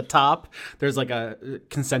get to the top, there's like a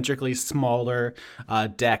concentrically smaller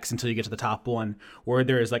decks until you get to the top one, where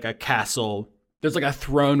there is like a castle. There's like a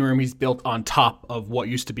throne room he's built on top of what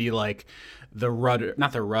used to be like the rudder,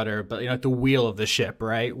 not the rudder, but, you know, the wheel of the ship,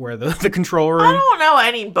 right? Where the control room. I don't know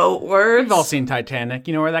any boat words. We've all seen Titanic.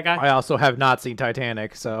 You know where that guy? I also have not seen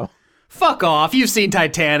Titanic, so... Fuck off. You've seen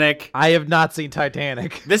Titanic. I have not seen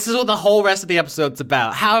Titanic. This is what the whole rest of the episode's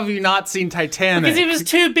about. How have you not seen Titanic? Because he was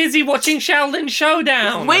too busy watching Shaolin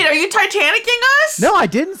Showdown. Wait, are you Titanicing us? No, I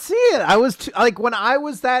didn't see it. I was like, when I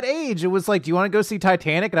was that age, it was like, "Do you want to go see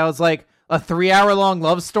Titanic?" And I was like, "A 3-hour-long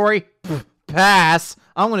love story? Pff, pass.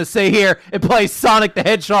 I'm going to say here, it plays Sonic the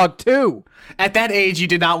Hedgehog 2. At that age, you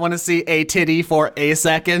did not want to see a titty for a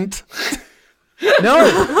second.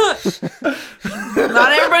 No.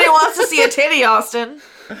 Not everybody wants to see a titty, Austin.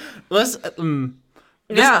 I'm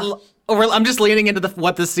just leaning into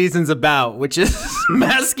what this season's about, which is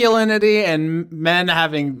masculinity and men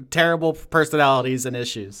having terrible personalities and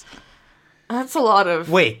issues. That's a lot of...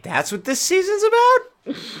 Wait, that's what this season's about?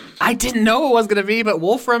 I didn't know it was going to be, but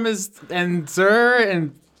Wolfram and Zur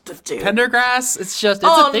and Dude. Pendergrass, it's a theme.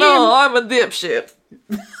 Oh no, I'm a dipshit.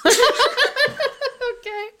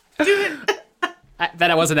 Okay.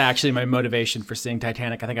 That wasn't actually my motivation for seeing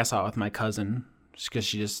Titanic. I think I saw it with my cousin just because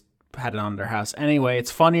she just had it on at her house. Anyway,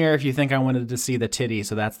 it's funnier if you think I wanted to see the titty,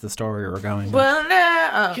 so that's the story we're going with. Well,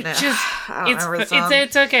 no. It's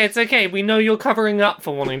okay. It's okay. We know you're covering up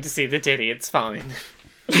for wanting to see the titty. It's fine.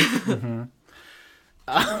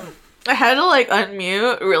 I had to like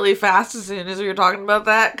unmute really fast as soon as we were talking about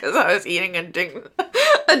that because I was eating a ding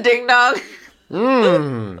dong.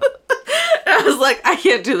 Mmm. I was like, I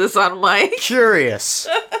can't do this on mic. Curious.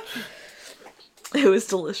 It was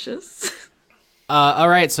delicious. All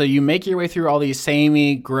right, so you make your way through all these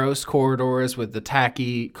samey, gross corridors with the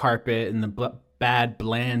tacky carpet and the bad,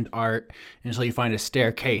 bland art until you find a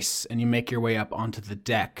staircase and you make your way up onto the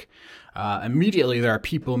deck. Immediately, there are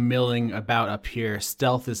people milling about up here.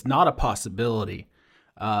 Stealth is not a possibility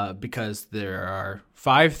because there are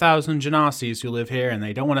 5,000 Genasis who live here and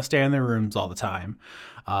they don't want to stay in their rooms all the time.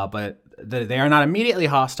 But they are not immediately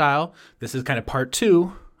hostile. This is kind of part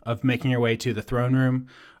 2 of making your way to the throne room.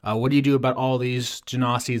 What do you do about all these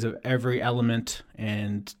Genasis of every element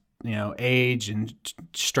and age and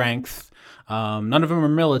strength? None of them are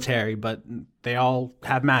military, but they all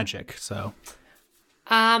have magic. So,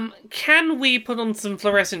 can we put on some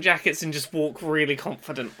fluorescent jackets and just walk really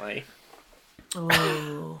confidently?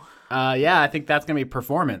 Oh. Yeah, I think that's gonna be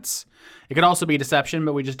performance. It could also be deception,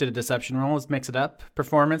 but we just did a deception roll. Let's mix it up.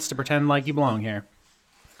 Performance to pretend like you belong here.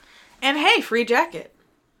 And hey, free jacket.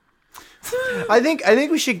 I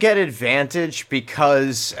think we should get advantage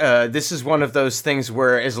because this is one of those things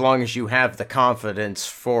where as long as you have the confidence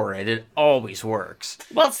for it, it always works.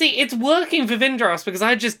 Well, see, it's working for Vindros because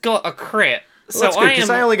I just got a crit. So That's good because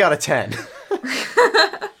I only got a 10.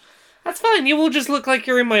 That's fine. You will just look like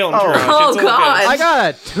you're in my entourage. Oh, It's all good. God. I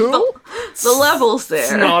got a 2? The levels there.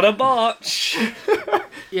 It's not a botch.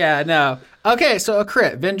 Yeah, no. Okay, so a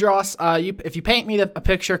crit. Vindros, if you paint me a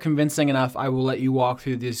picture convincing enough, I will let you walk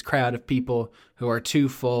through this crowd of people who are too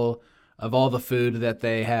full of all the food that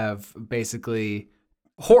they have basically...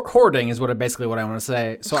 hoarding is basically what I want to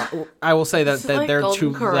say. So I will say that, Is it like they're Golden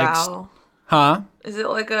too... Corral? Huh? Is it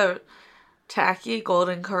like a tacky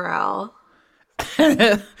Golden Corral?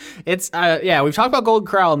 It's yeah, we've talked about Golden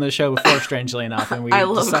Corral on this show before, strangely enough, and I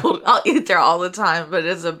love Golden. I'll eat there all the time, but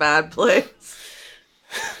it's a bad place.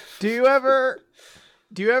 Do you ever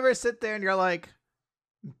sit there and you're like,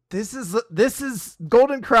 this is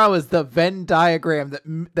Golden Corral is the Venn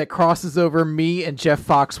diagram that crosses over me and Jeff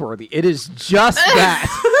Foxworthy. It is just that.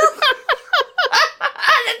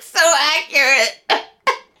 It's so accurate.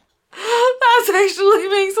 That actually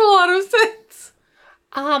makes a lot of sense.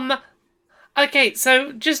 Okay,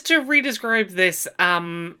 so just to re-describe this,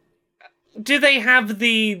 do they have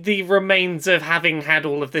the remains of having had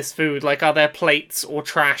all of this food? Like, are there plates or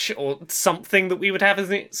trash or something that we would have as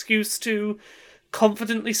an excuse to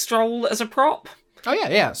confidently stroll as a prop? Oh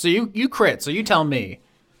yeah. So you crit. So you tell me.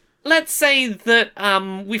 Let's say that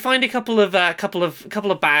we find a couple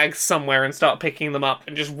of bags somewhere and start picking them up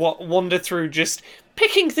and just wander through, just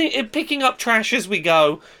picking up trash as we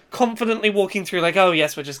go, confidently walking through like, oh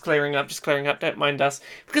yes, we're just clearing up, don't mind us.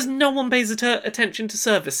 Because no one pays attention to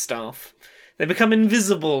service staff. They become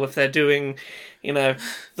invisible if they're doing, the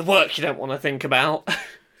work you don't want to think about.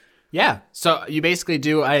 Yeah, so you basically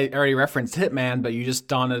do, I already referenced Hitman, but you just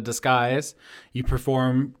don a disguise. You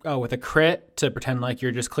perform with a crit to pretend like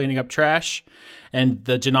you're just cleaning up trash, and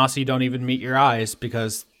the Genasi don't even meet your eyes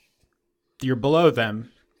because you're below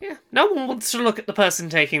them. Yeah, no one wants to look at the person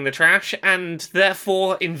taking the trash, and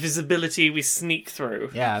therefore, invisibility, we sneak through.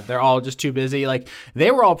 Yeah, they're all just too busy. Like, they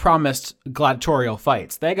were all promised gladiatorial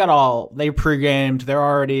fights. They pre-gamed, they're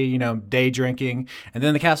already, day drinking, and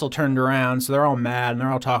then the castle turned around, so they're all mad, and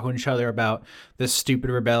they're all talking to each other about this stupid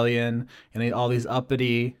rebellion, and all these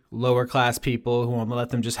uppity, lower-class people who want to let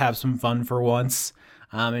them just have some fun for once,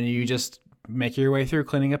 and you just make your way through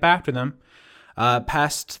cleaning up after them.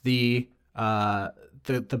 Past the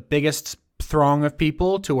biggest throng of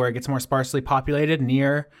people to where it gets more sparsely populated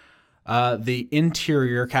near the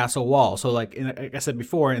interior castle wall. So like I said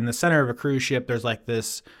before, in the center of a cruise ship, there's like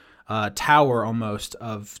this tower almost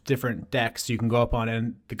of different decks you can go up on,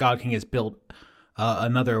 and the God King has built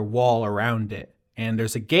another wall around it. And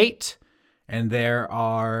there's a gate, and there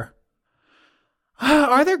are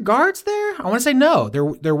there guards there? I want to say no.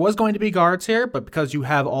 There was going to be guards here, but because you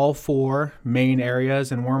have all 4 main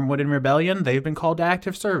areas in Wormwood and Rebellion, they've been called to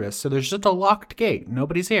active service. So there's just a locked gate.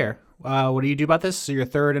 Nobody's here. What do you do about this? This is your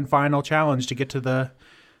third and final challenge to get to the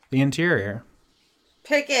interior.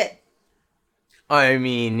 Pick it. I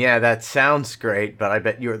mean, yeah, that sounds great, but I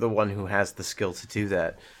bet you're the one who has the skill to do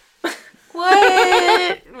that.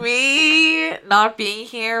 What? Me not being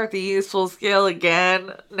here with a useful skill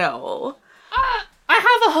again? No. I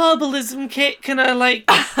have a herbalism kit. Can I,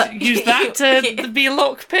 use that to be a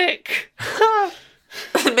lockpick?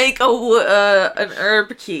 Make an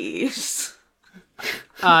herb key.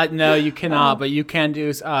 No, you cannot, but you can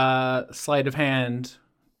do sleight of hand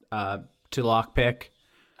to lockpick.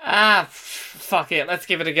 Fuck it. Let's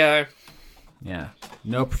give it a go. Yeah.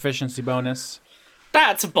 No proficiency bonus.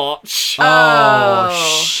 That's a botch.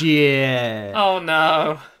 Oh, shit. Oh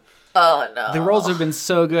no. Oh no. The rolls have been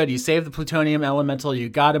so good. You saved the plutonium elemental. You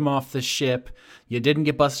got him off the ship. You didn't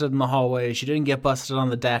get busted in the hallways. You didn't get busted on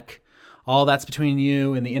the deck. All that's between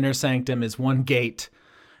you and the inner sanctum is one gate.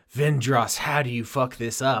 Vindros, how do you fuck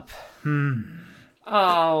this up?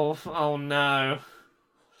 Oh no.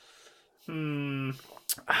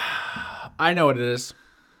 I know what it is.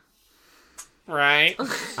 Right.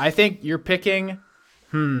 I think you're picking.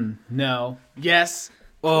 No. Yes.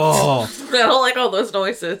 Oh. I don't like all those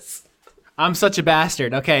noises. I'm such a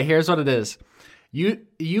bastard. Okay, here's what it is.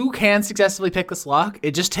 You can successfully pick this lock.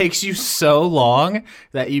 It just takes you so long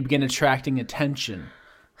that you begin attracting attention.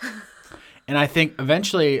 And I think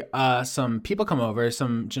eventually some people come over,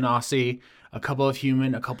 some Genasi, a couple of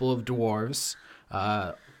human, a couple of dwarves.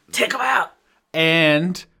 Take them out.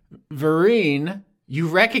 And Vereen, you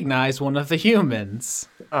recognize one of the humans.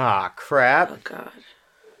 Ah, crap. Oh god.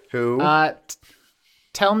 Who?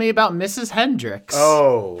 Tell me about Mrs. Hendricks.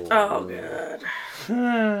 Oh. Oh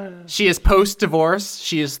god. She is post-divorce.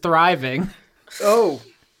 She is thriving. Oh.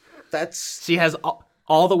 That's... She has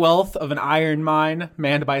all the wealth of an iron mine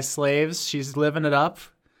manned by slaves. She's living it up.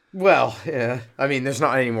 Well, yeah. I mean, there's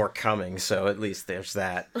not any more coming, so at least there's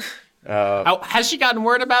that. Has she gotten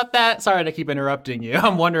word about that? Sorry to keep interrupting you.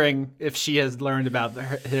 I'm wondering if she has learned about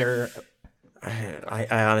her I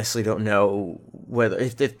honestly don't know whether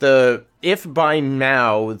if by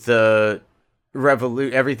now the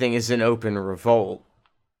everything is in open revolt,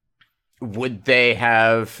 would they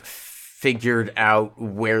have figured out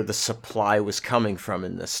where the supply was coming from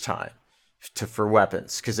in this time for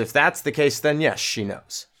weapons? Because if that's the case, then yes, she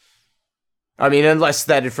knows. I mean, unless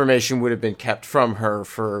that information would have been kept from her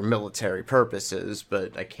for military purposes,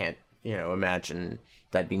 but I can't, imagine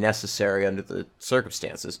that'd be necessary under the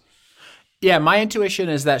circumstances. Yeah, my intuition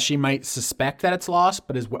is that she might suspect that it's lost,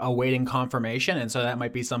 but is awaiting confirmation, and so that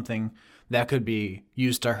might be something that could be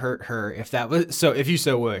used to hurt her if that was so. If you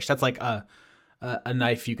so wish, that's like a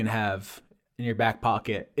knife you can have in your back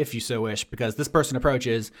pocket if you so wish, because this person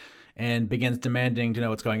approaches and begins demanding to know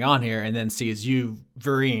what's going on here, and then sees you,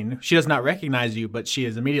 Vereen. She does not recognize you, but she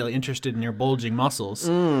is immediately interested in your bulging muscles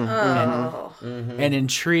and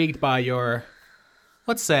intrigued by your,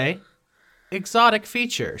 let's say, exotic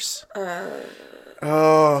features.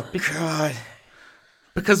 Oh, God.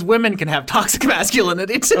 Because women can have toxic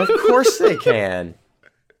masculinity, too. Of course they can.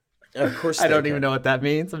 Of course they I don't can. even know what that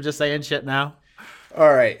means. I'm just saying shit now.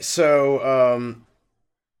 All right, so,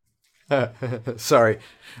 sorry.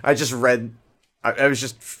 I just read... I was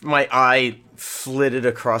just... My eye flitted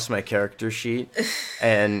across my character sheet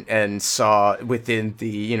and saw within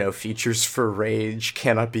the, features for rage,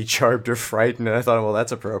 cannot be charmed or frightened, and I thought, well,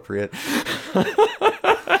 that's appropriate.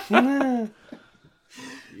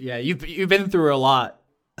 Yeah, you've been through a lot,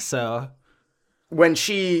 so... When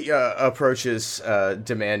she approaches,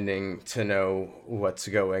 demanding to know what's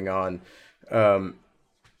going on,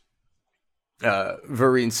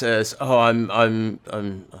 Vereen says, "Oh, I'm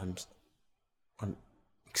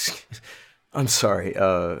sorry.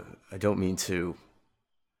 I don't mean to.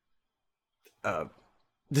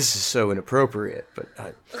 This is so inappropriate, but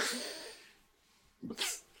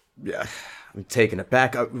yeah, I'm taken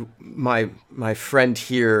aback. My friend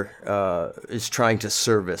here is trying to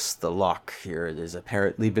service the lock here. It has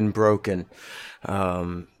apparently been broken.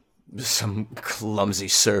 Some clumsy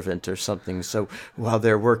servant or something. So while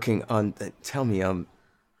they're working on, tell me,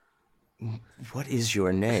 what is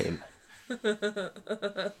your name?"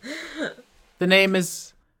 The name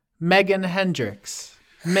is Megan Hendricks.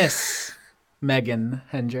 Miss Megan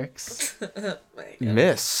Hendricks.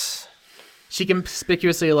 Miss. She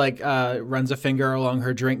conspicuously runs a finger along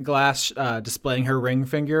her drink glass, displaying her ring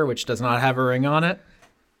finger, which does not have a ring on it.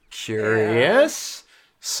 Curious.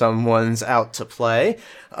 Someone's out to play.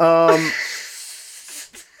 I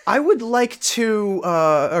would like to.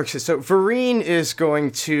 Okay, so Vereen is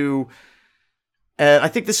going to. I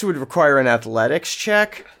think this would require an athletics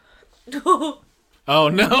check. Oh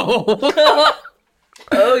no!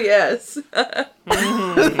 Oh yes.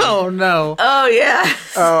 Oh no! Oh yeah.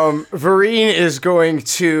 Vereen is going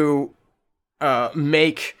to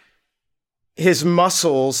make his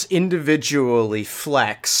muscles individually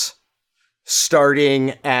flex,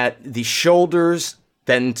 starting at the shoulders,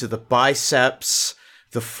 then to the biceps,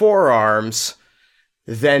 the forearms,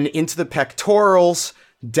 then into the pectorals,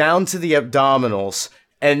 down to the abdominals,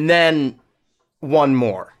 and then one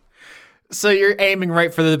more. So you're aiming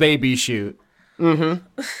right for the baby shoot. Mm-hmm.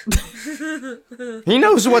 He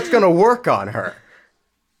knows what's gonna work on her.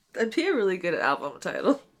 That'd be a really good album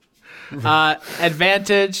title.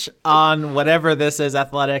 Advantage on whatever this is,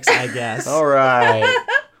 athletics, I guess. All right.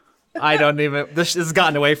 I don't even. This has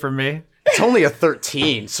gotten away from me. It's only a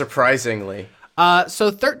 13, surprisingly.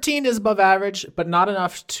 So 13 is above average, but not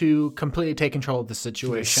enough to completely take control of the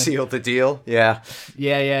situation. Seal the deal? Yeah.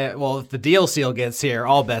 Yeah. Well, if the deal seal gets here,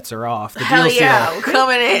 all bets are off. The Hell deal yeah, seal. we're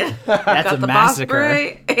coming in. That's Got a the massacre.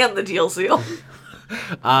 Bosbury and the deal seal.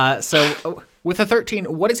 So with a 13,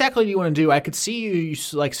 what exactly do you want to do? I could see you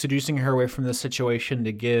like seducing her away from this situation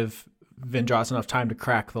to give Vindros enough time to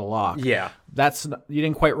crack the lock. Yeah. You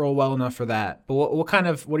didn't quite roll well enough for that. But what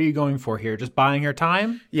are you going for here? Just buying her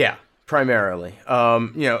time? Yeah, primarily.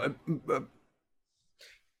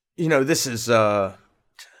 This is would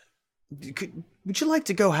you like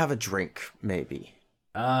to go have a drink, maybe?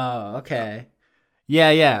 Oh, okay.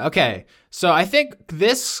 Yeah, okay. So I think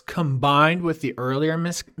this combined with the earlier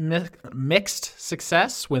mixed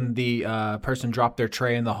success when the person dropped their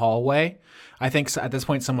tray in the hallway, I think at this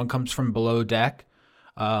point someone comes from below deck,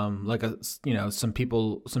 some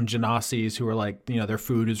people, some Genasis who are like, their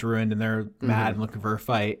food is ruined and they're mad and looking for a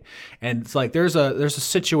fight. And it's like there's a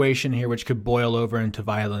situation here which could boil over into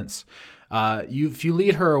violence. If you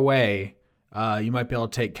lead her away, you might be able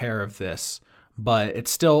to take care of this. But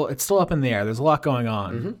it's still up in the air. There's a lot going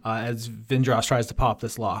on as Vindros tries to pop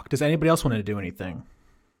this lock. Does anybody else want to do anything?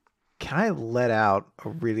 Can I let out a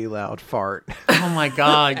really loud fart? Oh my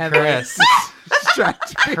God, Chris.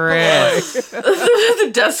 Distract people Chris. The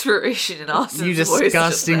desperation in Austin's You voice just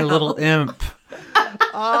disgusting now. little imp.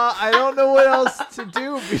 I don't know what else to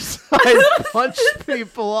do besides punch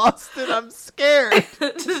people, Austin. I'm scared.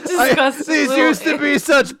 Disgusting These little used to be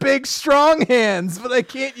such big, strong hands, but I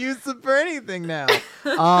can't use them for anything now.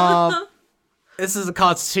 This is a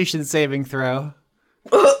Constitution saving throw.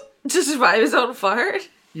 to survive his own fart.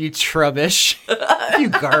 You trubbish. You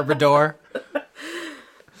Garbodor.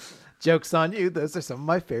 Joke's on you. Those are some of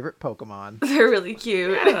my favorite Pokemon. They're really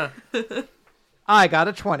cute. I got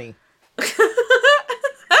a 20.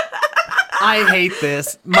 I hate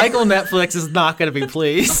this. Michael Netflix is not going to be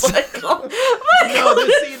pleased. No,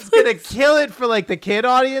 this scene's gonna kill it for like the kid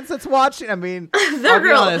audience that's watching. I mean, I'll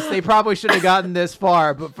be honest, they probably shouldn't have gotten this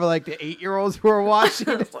far, but for like the 8-year-olds who are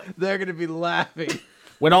watching, they're gonna be laughing.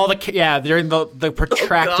 When all during the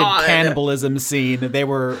protracted God. cannibalism scene, they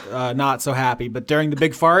were not so happy. But during the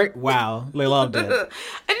big fart, wow, they loved it. I didn't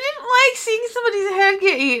like seeing somebody's head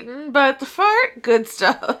get eaten, but the fart, good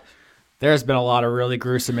stuff. There's been a lot of really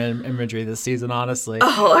gruesome imagery this season, honestly.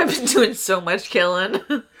 Oh, I've been doing so much killing.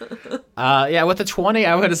 With the 20,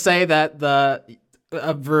 I would say that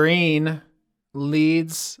Vereen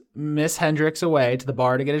leads Miss Hendricks away to the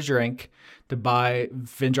bar to get a drink to buy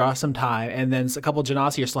Vindros some time, and then a couple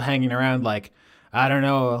Genasi are still hanging around like, I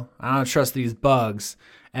don't trust these bugs.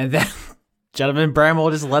 And then Gentleman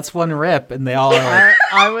Bramwell just lets one rip, and they all are like...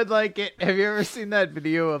 I would like it. Have you ever seen that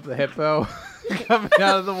video of the hippo coming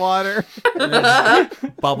out of the water?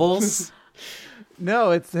 Bubbles?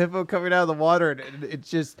 No, it's the hippo coming out of the water, and it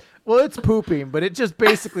just... Well, it's pooping, but it just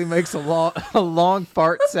basically makes a long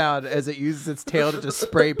fart sound as it uses its tail to just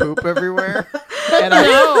spray poop everywhere. And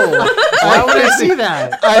Why would I see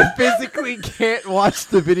that? I physically can't watch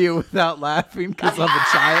the video without laughing because I'm a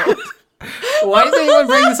child. Why did anyone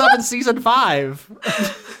bring this up in season 5?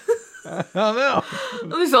 I don't know.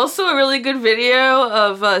 There's also a really good video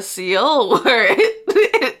of a seal where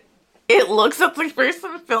it looks at the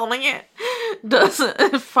person filming it, doesn't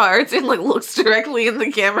farts, and like looks directly in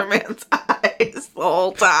the cameraman's eyes the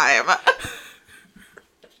whole time.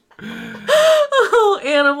 Oh,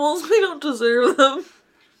 animals, we don't deserve them.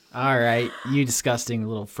 All right, you disgusting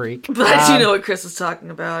little freak. But I do know what Chris is talking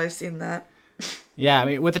about. I've seen that. Yeah, I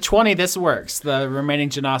mean, with the 20, this works. The remaining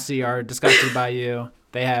Genasi are disgusted by you.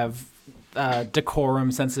 They have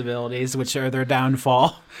decorum sensibilities, which are their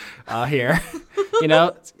downfall here.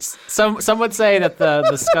 Some would say that the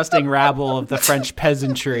disgusting rabble of the French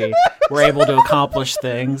peasantry were able to accomplish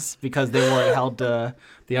things because they weren't held to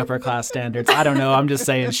the upper class standards. I don't know. I'm just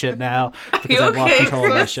saying shit now because I've lost control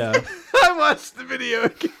of the show. I watched the video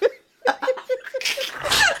again.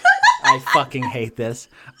 I fucking hate this.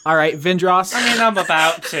 All right, Vindros. I mean, I'm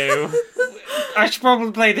about to. I should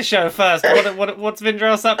probably play the show first. What's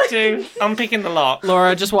Vindros up to? I'm picking the lock.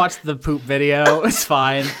 Laura, just watch the poop video. It's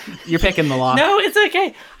fine. You're picking the lock. No, it's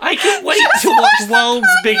okay. I can wait to watch World's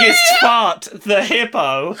Biggest Fart, the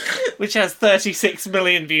hippo, which has 36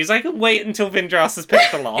 million views. I can wait until Vindros has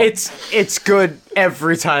picked the lock. It's good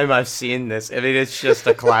every time I've seen this. I mean, it's just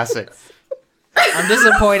a classic. I'm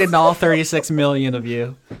disappointed in all 36 million of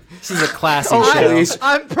you. This is a classy Oh, show. please.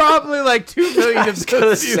 I'm probably like 2 million of gonna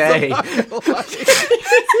those views. say.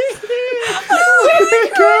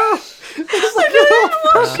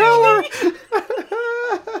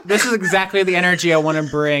 This is exactly the energy I want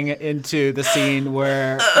to bring into the scene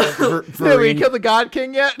where Did we Vereen, kill the God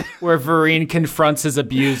King yet? where Vereen confronts his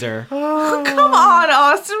abuser. Come on,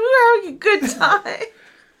 Austin. We're having a good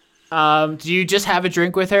time. Do you just have a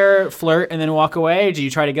drink with her, flirt, and then walk away? Do you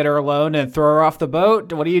try to get her alone and throw her off the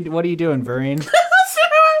boat? What are you doing, Vereen?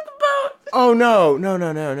 Oh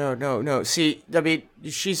no. See, I mean,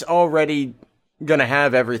 she's already gonna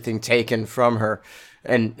have everything taken from her,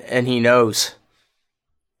 and he knows.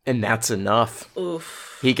 And that's enough.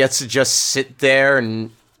 Oof. He gets to just sit there and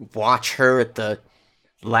watch her at the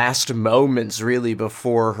last moments, really,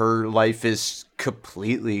 before her life is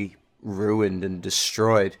completely ruined and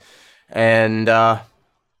destroyed. And that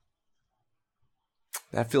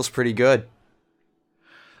feels pretty good.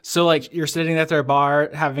 So, like, you're sitting at their bar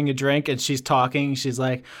having a drink, and she's talking. She's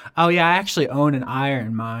like, "Oh yeah, I actually own an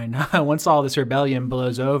iron mine. Once all this rebellion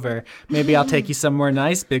blows over, maybe I'll take you somewhere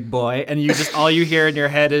nice, big boy." And you just, all you hear in your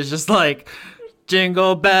head is just like,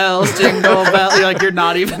 "Jingle bells, jingle bells." You're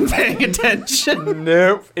not even paying attention.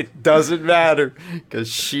 Nope, it doesn't matter,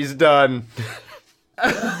 because she's done.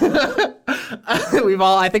 I think we've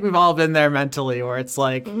all been there mentally, where it's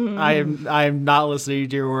like, I'm not listening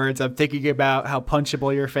to your words. I'm thinking about how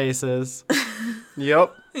punchable your face is.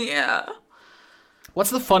 Yep. Yeah. What's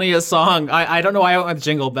the funniest song? I don't know why I went with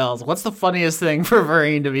Jingle Bells. What's the funniest thing for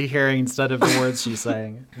Vereen to be hearing instead of the words she's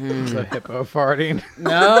saying? It's a hippo farting.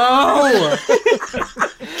 No!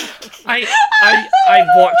 I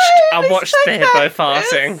watched the hippo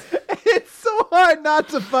farting. It's so hard not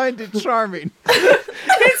to find it charming.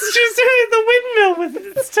 It's just doing the windmill with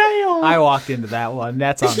its tail. I walked into that one.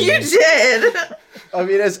 That's on me. You did. I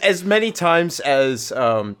mean, as many times as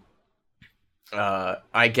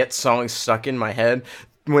I get songs stuck in my head,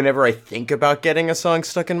 whenever I think about getting a song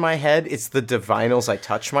stuck in my head, it's the Divinals I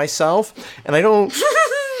Touch Myself, and I don't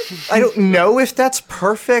know if that's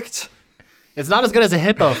perfect. It's not as good as a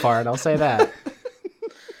hippo fart, I'll say that.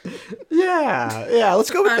 Yeah,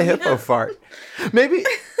 let's go with the hippo fart. Maybe,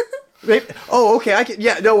 oh, okay, I can,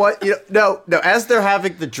 yeah, know what, no, as they're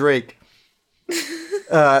having the drink,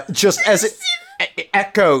 just as it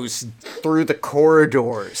echoes through the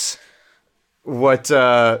corridors, what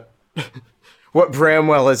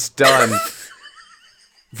Bramwell has done,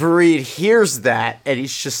 Vereen hears that, and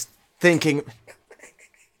he's just thinking,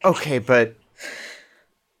 okay, but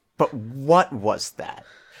what was that?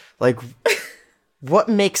 Like, what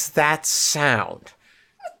makes that sound?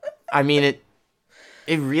 I mean,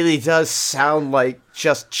 it really does sound like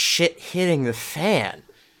just shit hitting the fan.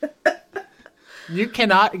 You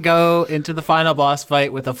cannot go into the final boss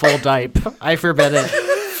fight with a full dipe. I forbid it.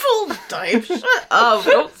 Full dive. Shut up.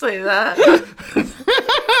 Don't say that.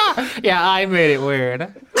 Yeah, I made it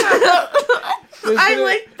weird. I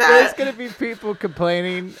like There's that. gonna be people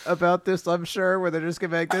complaining about this, I'm sure, where they're just gonna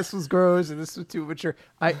be like, "This was gross and this was too mature."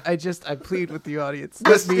 I plead with the audience.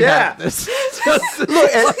 Let me have this. Look,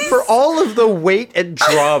 and for all of the weight and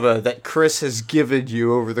drama that Chris has given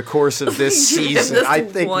you over the course of this Give him season, this I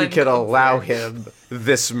think we one can allow comfort. him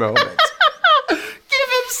this moment. Give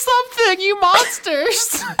him something, you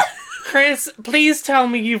monsters! Chris, please tell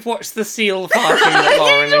me you've watched the seal farting that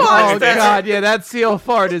Lauren Oh included. god, yeah, that seal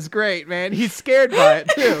fart is great, man. He's scared by it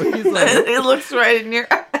too. He's like, It looks right in your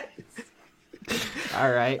eyes.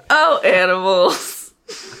 All right. Oh, animals.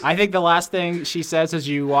 I think the last thing she says as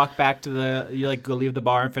you walk back to you like go leave the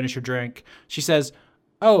bar and finish your drink, she says,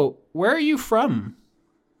 "Oh, where are you from?"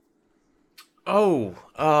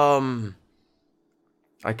 Absinthia.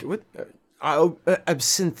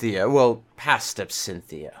 Well, past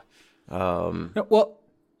Absinthia.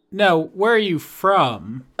 No, where are you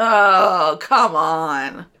from? Oh, come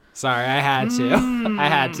on. Sorry, I had to. I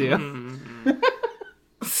had to.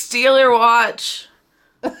 Steal your watch.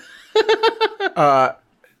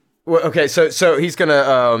 Well, okay, so he's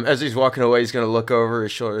gonna, as he's walking away, he's gonna look over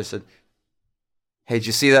his shoulder and said, "Hey, did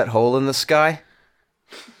you see that hole in the sky?"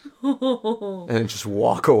 And then just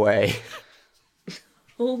walk away.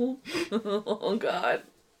 Oh, God.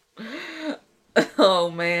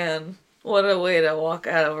 Oh, man. What a way to walk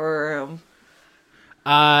out of a room.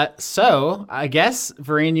 So I guess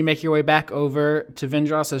Vereen, you make your way back over to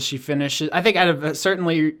Vindros as she finishes. I think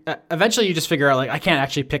eventually you just figure out, like, I can't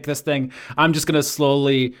actually pick this thing. I'm just gonna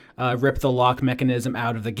slowly rip the lock mechanism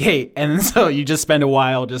out of the gate, and so you just spend a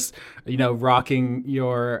while just rocking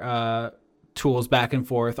your tools back and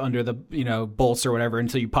forth under the bolts or whatever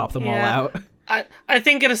until you pop them all out. I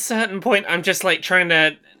think at a certain point I'm just like trying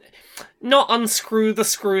to not unscrew the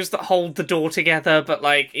screws that hold the door together, but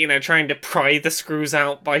like, trying to pry the screws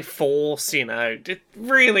out by force,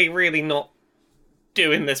 really, really not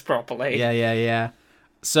doing this properly. Yeah.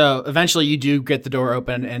 So eventually you do get the door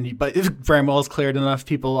open, but Bramwell's cleared enough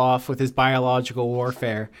people off with his biological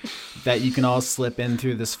warfare that you can all slip in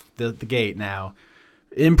through the gate now.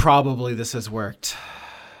 Improbably this has worked.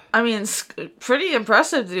 I mean, it's pretty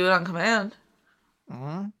impressive to do it on command.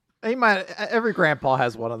 Every grandpa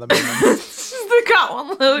has one of them. In them. They got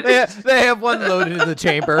one loaded. They have one loaded in the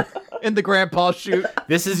chamber in the grandpa chute.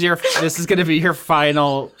 This is going to be your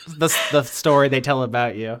final the story they tell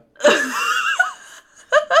about you.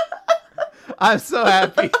 I'm so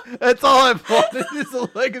happy. That's all I've wanted is a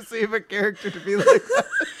legacy of a character to be like that.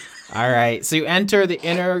 All right. So you enter the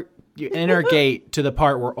inner gate to the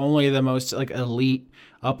part where only the most like elite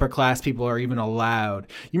upper class people are even allowed.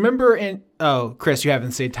 You remember Chris, you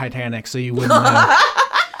haven't seen Titanic, so you wouldn't know.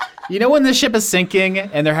 You know when the ship is sinking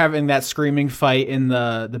and they're having that screaming fight in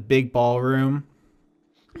the big ballroom?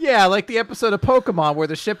 Yeah, like the episode of Pokemon where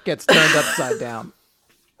the ship gets turned upside down.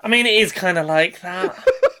 I mean, it is kind of like that.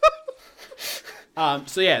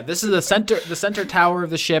 So yeah, this is the center tower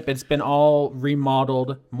of the ship. It's been all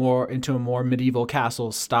remodeled more into a more medieval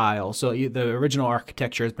castle style. So the original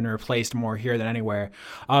architecture has been replaced more here than anywhere.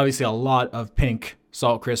 Obviously, a lot of pink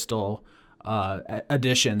salt crystal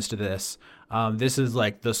additions to this. This is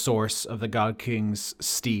like the source of the God King's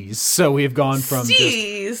stees. So we've gone from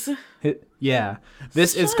Stees.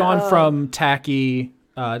 It's gone from tacky,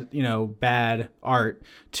 bad art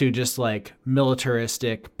to just like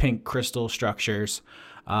militaristic pink crystal structures.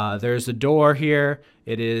 There's a door here.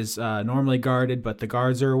 It is normally guarded, but the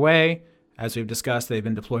guards are away. As we've discussed, they've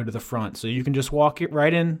been deployed to the front. So you can just walk it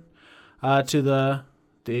right in to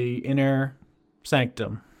the inner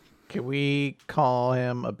sanctum. Can we call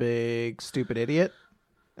him a big stupid idiot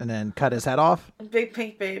and then cut his head off? Big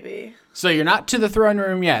pink baby. So you're not to the throne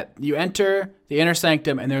room yet. You enter the inner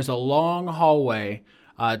sanctum, and there's a long hallway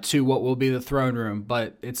to what will be the throne room,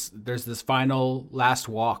 but there's this final last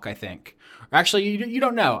walk, I think. Actually, you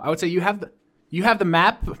don't know. I would say you have the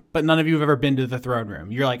map, but none of you have ever been to the throne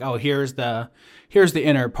room. You're like, oh, here's the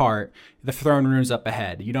inner part. The throne room's up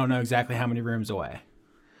ahead. You don't know exactly how many rooms away.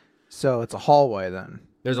 So it's a hallway then.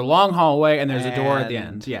 There's a long hallway, and there's a door at the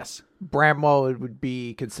end. Yes. Bramwell would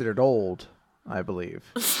be considered old, I believe.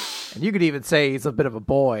 And you could even say he's a bit of a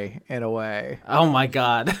boy in a way. Oh my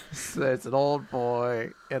God. So it's an old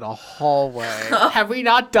boy in a hallway. Have we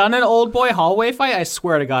not done an old boy hallway fight? I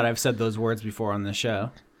swear to God, I've said those words before on the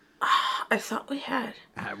show. I thought we had.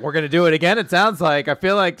 We're gonna do it again. It sounds like. I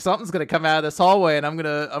feel like something's gonna come out of this hallway, and I'm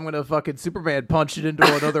gonna fucking Superman punch it into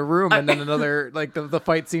another room, and then another like the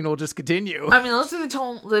fight scene will just continue. I mean, those are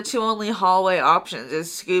the two only hallway options: is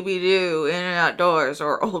Scooby Doo, In and Outdoors,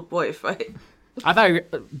 or Old Boy Fight. I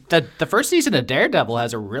thought the first season of Daredevil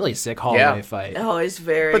has a really sick hallway fight. Oh, it's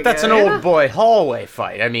very. But that's good. an old boy hallway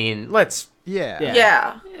fight. I mean, let's. Yeah.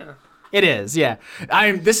 Yeah. It is. Yeah.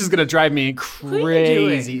 This is gonna drive me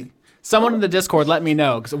crazy. Someone in the Discord, let me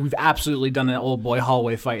know, because we've absolutely done an old boy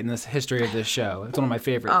hallway fight in this history of this show. It's one of my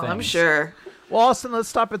favorite things. I'm sure. Well, Austin, let's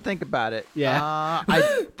stop and think about it. Yeah.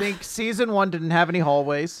 I think season 1 didn't have any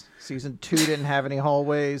hallways. Season 2 didn't have any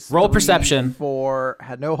hallways. Roll 3, perception. 4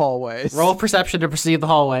 had no hallways. Roll perception to perceive the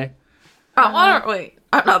hallway. Wait,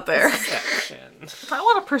 I'm not there. I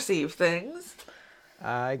want to perceive things.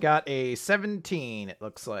 I got a 17, it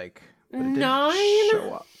looks like. But it didn't 9?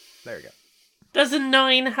 show up. There you go. Does a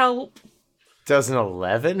 9 help? Does an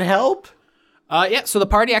 11 help? Yeah, so the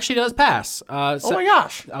party actually does pass. Oh my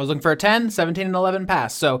gosh. I was looking for a 10, 17, and 11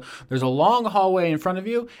 pass. So there's a long hallway in front of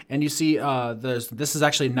you, and you see this is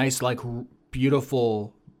actually nice, like,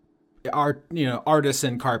 beautiful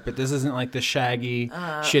artisan carpet. This isn't like the shaggy,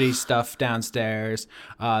 shitty stuff downstairs.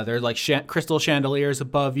 There's like crystal chandeliers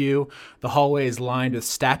above you. The hallway is lined with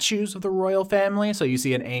statues of the royal family. So you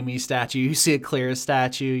see an Amy statue, you see a Clara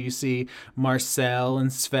statue, you see Marcel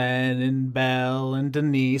and Sven and Belle and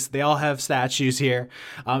Denise. They all have statues here.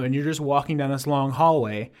 And you're just walking down this long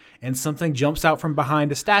hallway, and something jumps out from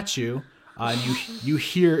behind a statue. And you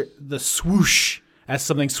hear the swoosh as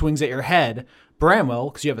something swings at your head. Bramwell,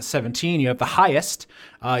 because you have a 17, you have the highest,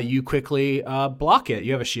 you quickly block it.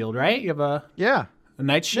 You have a shield, right? You have a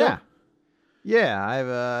knight's shield? Yeah, I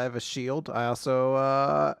have a shield. I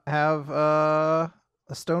also have a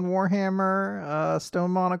stone warhammer, a stone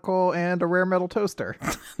monocle, and a rare metal toaster.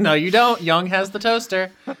 No, you don't. Young has the toaster.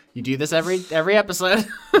 You do this every episode.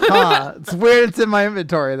 It's weird it's in my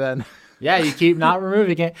inventory then. Yeah, you keep not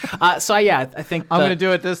removing it. I think I'm going to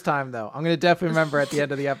do it this time, though. I'm going to definitely remember at the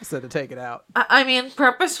end of the episode to take it out. I mean,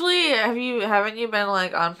 purposefully, haven't you been,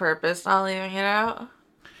 like, on purpose not leaving it out?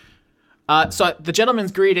 So the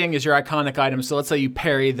gentleman's greeting is your iconic item. So let's say you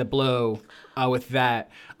parry the blow with that.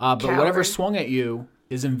 But whatever Coward. swung at you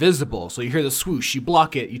is invisible. So you hear the swoosh, you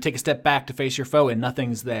block it, you take a step back to face your foe, and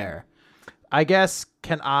nothing's there. I guess,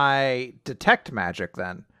 can I detect magic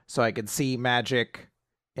then? So I can see magic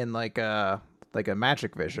in like a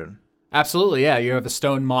magic vision. Absolutely, yeah. You have a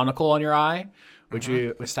stone monocle on your eye, which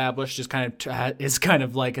you established just is kind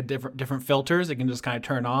of like a different filters. It can just kind of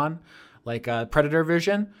turn on, like predator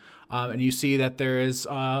vision. And you see that there is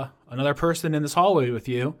another person in this hallway with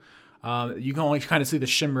you. You can only kind of see the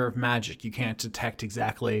shimmer of magic. You can't detect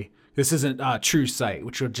exactly. This isn't true sight,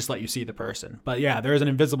 which would just let you see the person. But yeah, there is an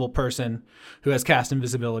invisible person who has cast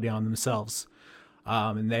invisibility on themselves.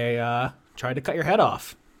 And they tried to cut your head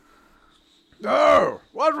off. Oh,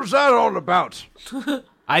 what was that all about?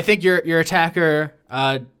 I think your attacker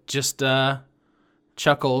just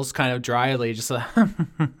chuckles kind of dryly, just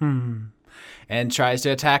and tries to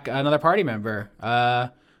attack another party member.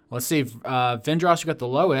 Let's see, Vindros, you got the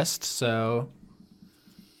lowest, so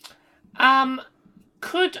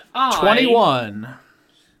Could I? 21.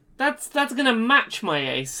 That's gonna match my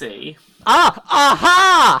AC.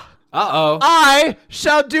 Aha! Uh-oh. I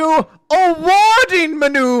shall do a warding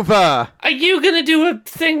maneuver. Are you gonna do a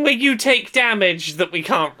thing where you take damage that we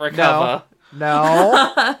can't recover?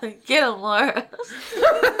 No. Get him, Laura.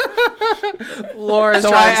 Laura's So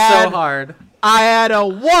trying I add- so hard. I add a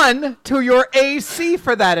 1 to your AC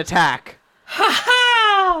for that attack.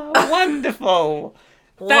 Ha! Wonderful.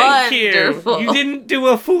 Thank Wonderful. you. You didn't do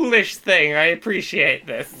a foolish thing. I appreciate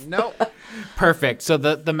this. Nope. Perfect. So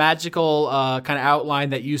the magical kind of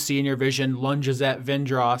outline that you see in your vision lunges at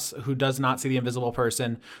Vindros, who does not see the invisible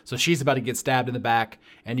person. So she's about to get stabbed in the back,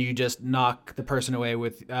 and you just knock the person away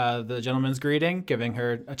with the gentleman's greeting, giving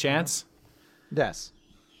her a chance. Yes.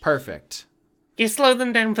 Perfect. You slow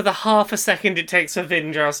them down for the half a second it takes for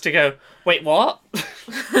Vindros to go, wait, what?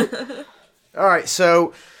 All right,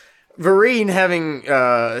 so Vereen, having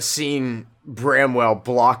seen Bramwell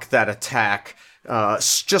block that attack,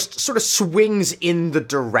 just sort of swings in the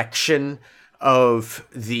direction of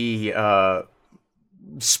the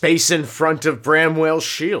space in front of Bramwell's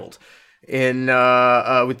shield,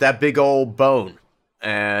 with that big old bone.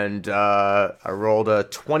 And I rolled a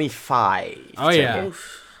 25. Oh yeah,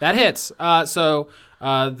 that hits. So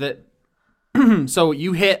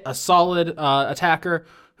you hit a solid attacker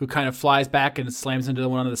who kind of flies back and slams into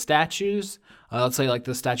one of the statues. Let's say like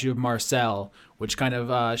the statue of Marcel, which kind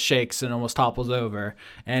of shakes and almost topples over.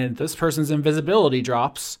 And this person's invisibility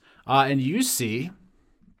drops, and you see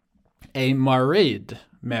a marid.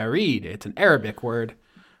 Marid. It's an Arabic word.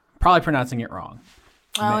 Probably pronouncing it wrong.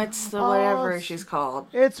 Oh, it's the whatever she's called.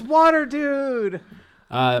 It's Water Dude.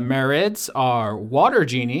 Marids are water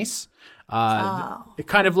genies. It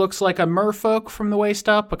kind of looks like a merfolk from the waist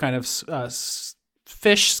up, a kind of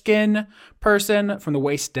fish skin person from the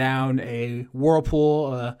waist down, a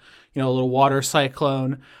whirlpool, a little water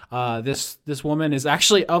cyclone. This woman is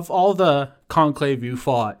actually, of all the conclave you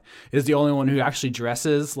fought, is the only one who actually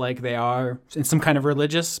dresses like they are in some kind of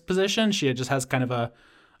religious position. She just has kind of a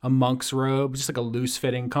monk's robe, just like a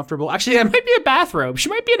loose-fitting, comfortable. Actually, it might be a bathrobe. She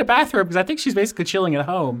might be in a bathrobe because I think she's basically chilling at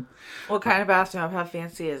home. What kind of bathrobe? How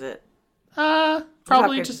fancy is it? Probably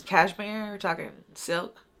Talking just cashmere. We're talking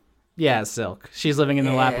silk. yeah, silk. She's living in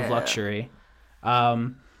the lap of luxury.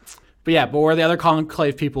 But where the other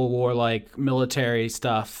conclave people wore like military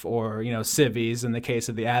stuff or civvies in the case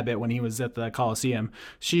of the abbot when he was at the Colosseum,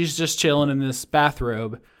 she's just chilling in this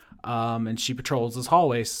bathrobe. And she patrols this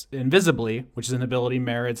hallway invisibly, which is an ability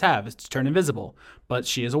Marids have, is to turn invisible. But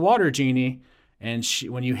she is a water genie, and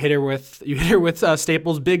when you hit her with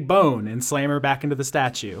Staples' big bone and slam her back into the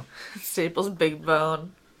statue. Staples big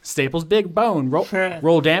bone. Staples' big bone.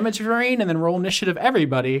 Roll damage, Vereen, and then roll initiative,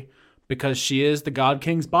 everybody, because she is the God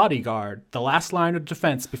King's bodyguard, the last line of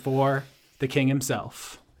defense before the king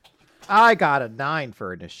himself. I got a 9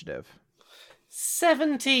 for initiative.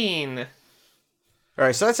 17. All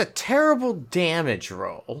right, so that's a terrible damage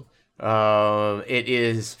roll. It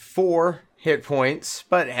is 4 hit points,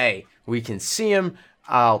 but hey, we can see him.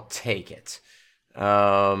 I'll take it.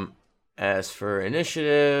 As for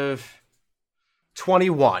initiative,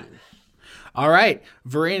 21. All right,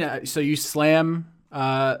 Verena, so you slam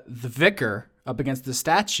the vicar up against the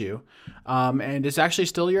statue, and it's actually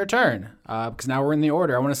still your turn, because now we're in the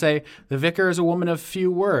order. I want to say the vicar is a woman of few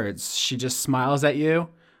words. She just smiles at you.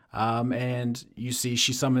 And you see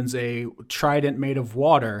she summons a trident made of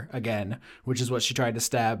water again, which is what she tried to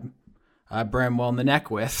stab Bramwell in the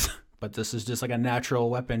neck with. But this is just like a natural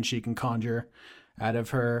weapon she can conjure out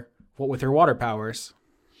of with her water powers.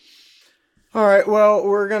 All right, well,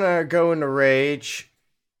 we're going to go into rage.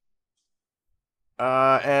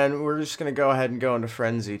 And we're just gonna go ahead and go into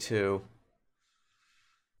frenzy too.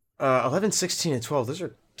 11, 16, and 12. Those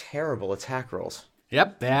are terrible attack rolls.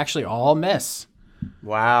 Yep, they actually all miss.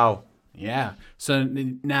 Wow. Yeah. So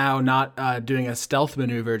now not doing a stealth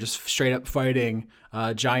maneuver, just straight up fighting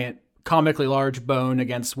a giant, comically large bone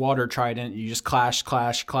against water trident. You just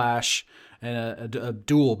clash, and a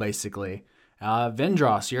duel basically.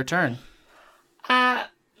 Vindros, your turn.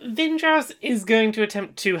 Vindros is going to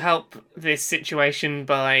attempt to help this situation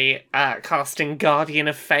by casting Guardian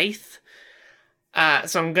of Faith.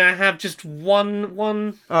 So I'm gonna have just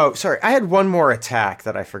one. Oh, sorry. I had one more attack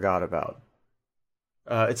that I forgot about.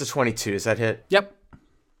 It's a 22. Does that hit? Yep.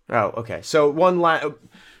 Oh, okay. So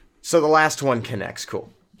so the last one connects.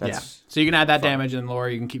 Cool. Yeah. So you can add that damage, and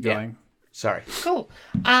Laura, you can keep going. Sorry. Cool.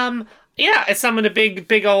 Yeah, I summoned a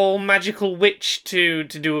big old magical witch to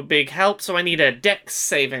do a big help, so I need a Dex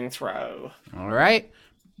saving throw. All right.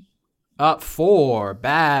 Up 4.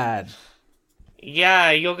 Bad.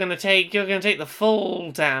 Yeah, you're gonna take the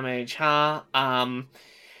full damage, huh? So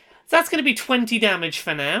that's gonna be 20 damage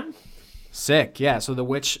for now. Sick. Yeah. So the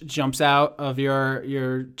witch jumps out of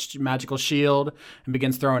your magical shield and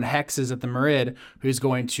begins throwing hexes at the Marid, who's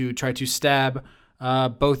going to try to stab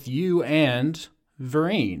both you and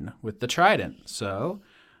Vereen with the trident. So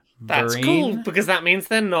That's Vereen, cool, because that means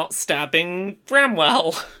they're not stabbing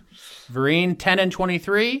Bramwell. Vereen 10 and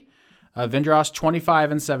 23, Vindros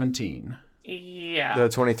 25 and 17. Yeah. The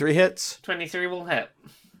 23 hits. 23 will hit.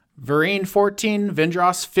 Vereen 14,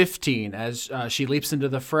 Vindros 15 as she leaps into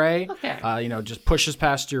the fray. Okay. Just pushes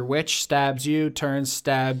past your witch, stabs you, turns,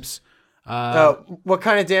 stabs. What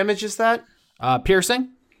kind of damage is that? Piercing.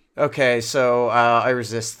 Okay, so I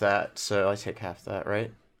resist that, so I take half that,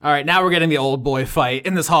 right? All right, now we're getting the old boy fight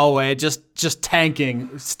in this hallway, just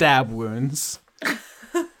tanking stab wounds.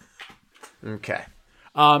 Okay.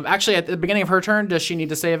 Actually, at the beginning of her turn, does she need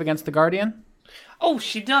to save against the Guardian? Oh,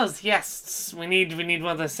 she does. Yes, we need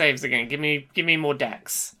one of the saves again. Give me more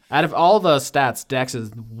Dex. Out of all the stats, Dex is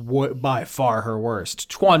by far her worst.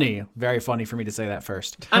 20. Very funny for me to say that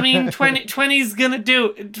first. I mean, 20's gonna do.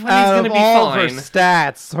 20's Out gonna of be all of her fine.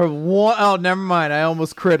 stats, her one. Oh, never mind. I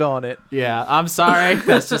almost crit on it. Yeah, I'm sorry.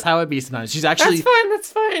 That's just how it be sometimes. She's actually...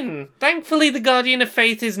 That's fine. Thankfully, the Guardian of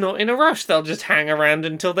Faith is not in a rush. They'll just hang around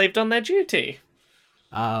until they've done their duty.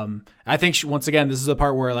 I think once again, this is the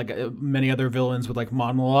part where many other villains would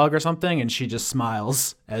monologue or something, and she just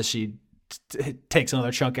smiles as she takes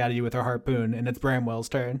another chunk out of you with her harpoon, and it's Bramwell's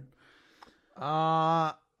turn.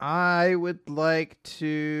 I would like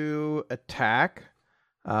to attack.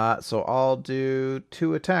 So I'll do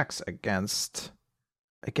 2 attacks against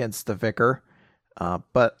the Vicar.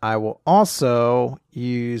 But I will also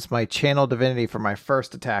use my Channel Divinity for my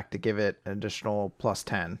first attack to give it an additional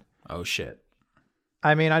 +10. Oh shit.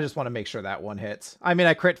 I mean, I just want to make sure that one hits. I mean,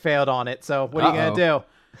 I crit failed on it, so what are you gonna do?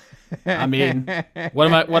 I mean,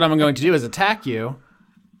 what I'm going to do is attack you.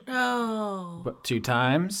 No. 2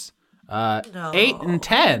 times. No. 8 and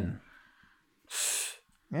 10.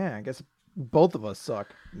 Yeah, I guess both of us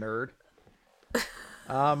suck, nerd.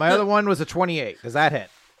 My other one was a 28. Does that hit?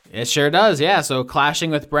 It sure does, yeah. So clashing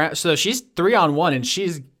with so she's 3-on-1, and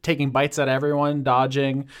she's taking bites at everyone,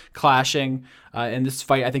 dodging, clashing. And this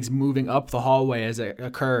fight, I think, is moving up the hallway as it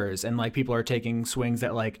occurs, and people are taking swings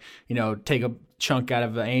that take a chunk out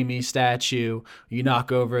of the Amy statue. You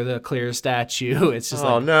knock over the clear statue. It's just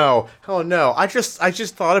oh no. I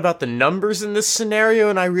just thought about the numbers in this scenario,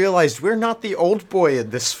 and I realized we're not the old boy in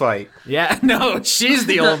this fight. yeah, no, she's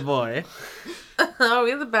the old boy. Are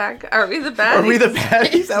we the baddies? Are we the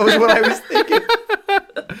baddies? That was what I was thinking.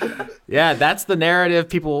 Yeah, that's the narrative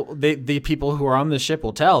the people who are on the ship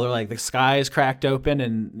will tell. They're like, the sky is cracked open,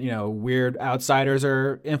 and weird outsiders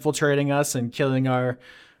are infiltrating us and killing our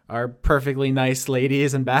perfectly nice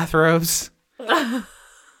ladies in bathrobes. I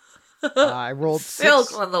rolled 6.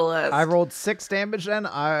 Silk on the list. I rolled 6 damage. Then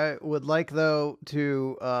I would like though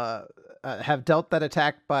to have dealt that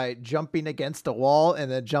attack by jumping against a wall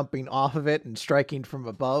and then jumping off of it and striking from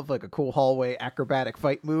above, like a cool hallway acrobatic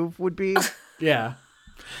fight move would be. Yeah.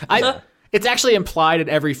 It's actually implied in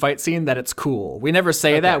every fight scene that it's cool. We never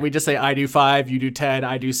say that. We just say, I do 5, you do 10,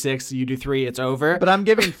 I do 6, you do 3, it's over. But I'm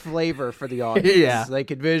giving flavor for the audience. Yeah. They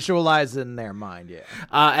could visualize it in their mind, yeah.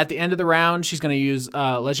 At the end of the round, she's going to use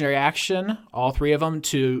legendary action, all 3 of them,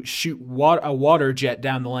 to shoot a water jet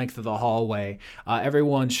down the length of the hallway.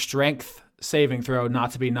 Everyone's strength saving throw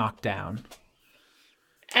not to be knocked down.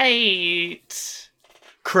 8.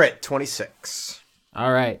 Crit 26.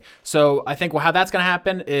 All right. So I think how that's going to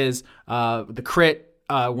happen is the crit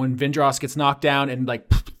when Vindros gets knocked down and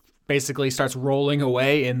basically starts rolling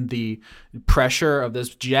away in the pressure of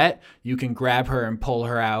this jet, you can grab her and pull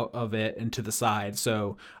her out of it into the side.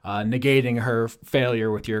 So negating her failure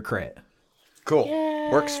with your crit. Cool.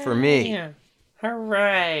 Works for me. Yeah.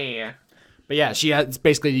 Hooray. But yeah, she has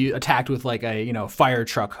basically attacked with like a fire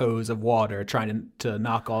truck hose of water, trying to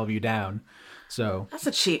knock all of you down. So That's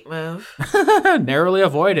a cheap move. narrowly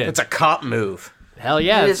avoided. It's a cop move. Hell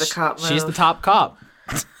yeah, It is a cop She's the move. top cop.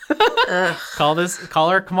 Call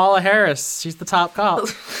her Kamala Harris. She's the top cop.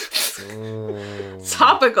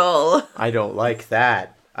 Topical. I don't like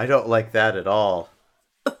that. I don't like that at all.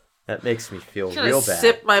 That makes me feel I'm gonna real bad.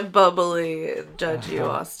 sip my bubbly and judge you,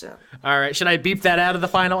 Austin. All right, should I beep that out of the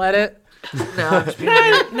final edit? No, I'm just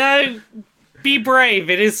being No, be brave.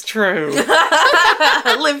 It is true.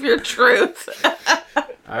 live your truth.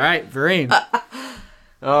 All right, Vereen.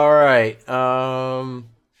 All right. Well,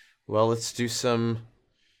 let's do some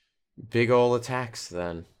big ol' attacks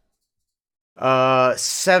then.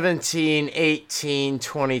 17, 18,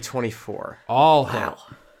 20, 24. All hit. Wow.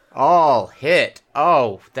 All hit.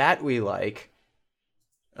 Oh, that we like.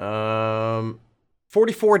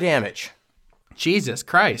 44 damage. Jesus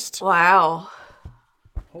Christ. Wow.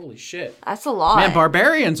 Holy shit. That's a lot. Man,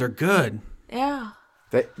 barbarians are good. Yeah.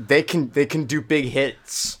 They can do big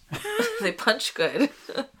hits. They punch good.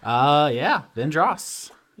 Yeah,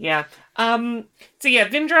 Vindros. Yeah. So yeah,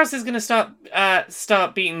 Vindras is gonna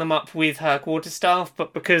start beating them up with her quarterstaff,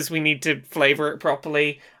 but because we need to flavor it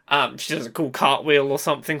properly, she does a cool cartwheel or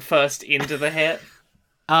something first into the hit.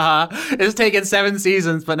 It's taken 7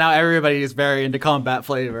 seasons, but now everybody is very into combat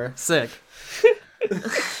flavor. Sick.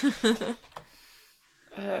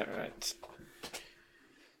 Alright.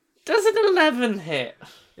 Does an 11 hit?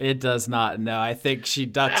 It does not. No, I think she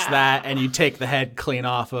ducks that, and you take the head clean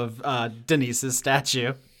off of Denise's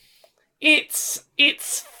statue. It's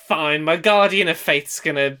fine. My Guardian of Faith's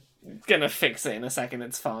gonna fix it in a second.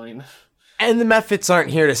 It's fine. And the Mephits aren't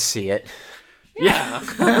here to see it. Yeah.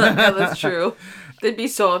 No, that's true. They'd be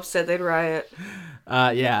so upset they'd riot.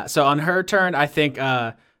 Yeah. So on her turn, I think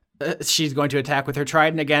she's going to attack with her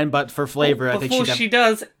trident again, but for flavor, I think Before she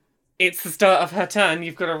does, it's the start of her turn.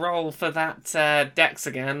 You've got to roll for that dex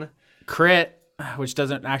again. crit, which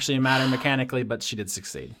doesn't actually matter mechanically, but she did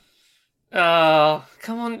succeed. Oh,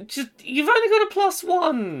 come on. You've only got a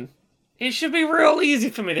 +1. It should be real easy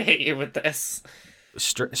for me to hit you with this.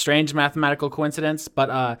 Strange mathematical coincidence, but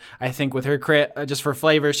I think with her crit, just for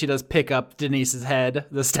flavor, she does pick up Denise's head,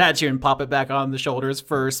 the statue, and pop it back on the shoulders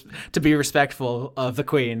first to be respectful of the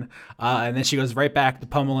queen. And then she goes right back to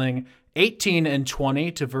pummeling 18 and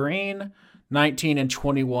 20 to Vereen, 19 and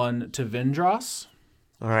 21 to Vindros.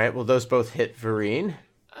 All right, well, those both hit Vereen.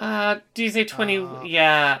 Do you say 20?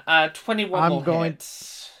 21 I'm will going-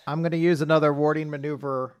 hit. I'm going to use another warding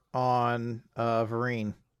maneuver on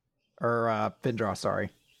Vereen. Or Vindros, sorry.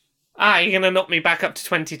 You're gonna knock me back up to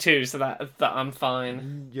 22, so that I'm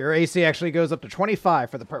fine. Your AC actually goes up to 25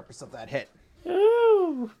 for the purpose of that hit.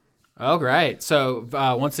 Ooh. All right. So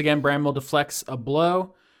once again, Bramwell deflects a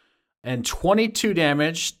blow and 22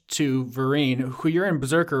 damage to Vereen, who you're in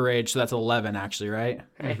Berserker Rage, so that's 11 actually, right?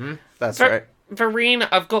 That's right. Vereen,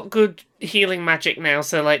 I've got good healing magic now,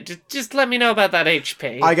 so just let me know about that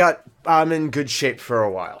HP. I'm in good shape for a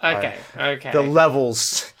while. Okay. The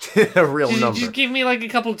levels, a real number. Just give me like a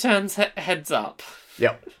couple turns heads up.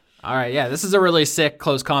 Yep. All right, yeah, this is a really sick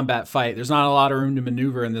close combat fight. There's not a lot of room to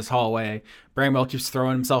maneuver in this hallway. Bramwell keeps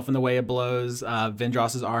throwing himself in the way of blows.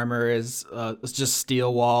 Vindros' armor is just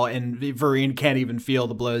steel wall, and Vereen can't even feel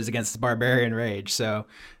the blows against his barbarian rage. So,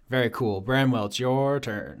 very cool. Bramwell, it's your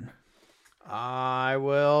turn. I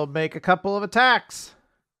will make a couple of attacks.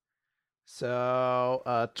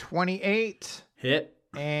 So, 28 Hit,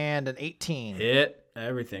 and an 18. hit,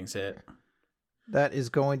 everything's hit. That is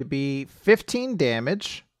going to be 15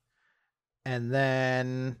 damage. And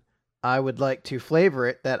then I would like to flavor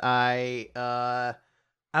it that I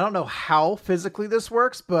don't know how physically this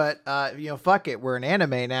works, but fuck it. We're an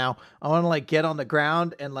anime now. I want to like get on the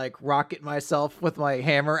ground and like rocket myself with my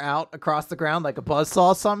hammer out across the ground like a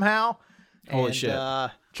buzzsaw somehow. Holy shit.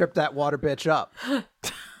 Trip that water bitch up.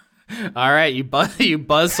 All right, you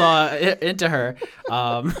buzzsaw into her.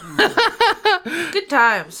 Good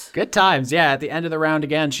times. Good times, yeah. At the end of the round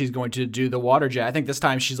again, she's going to do the water jet. I think this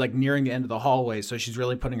time she's like nearing the end of the hallway, so she's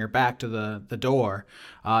really putting her back to the door.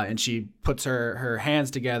 And she puts her hands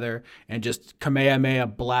together and just Kamehameha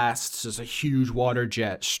blasts just a huge water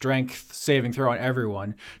jet. Strength saving throw on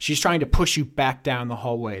everyone. She's trying to push you back down the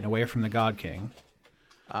hallway and away from the God King.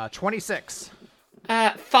 26.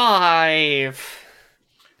 5.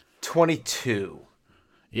 22.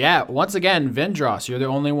 Yeah, once again, Vindros, you're the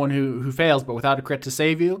only one who fails, but without a crit to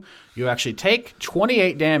save you, you actually take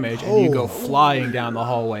 28 damage and you go flying down the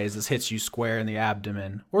hallway as this hits you square in the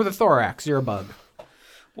abdomen. Or the thorax, you're a bug.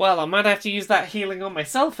 Well, I might have to use that healing on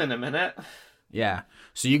myself in a minute. Yeah,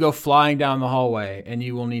 so you go flying down the hallway and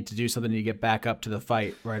you will need to do something to get back up to the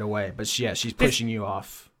fight right away. But she's pushing you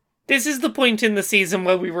off. This is the point in the season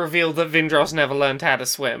where we reveal that Vindros never learned how to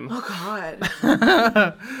swim. Oh God.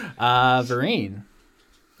 Vereen.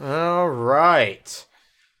 All right.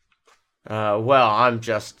 Well, I'm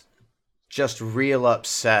just real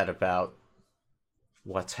upset about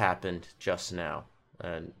what's happened just now.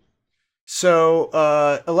 And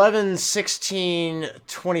so 11, 16,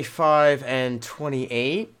 25, and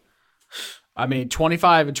 28. I mean,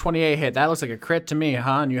 25 and 28 hit. That looks like a crit to me,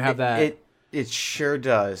 huh? And you have that. It sure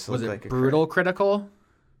does. Was look it like a brutal critical?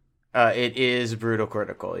 It is brutal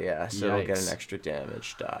critical, yeah. So it'll get an Yikes. extra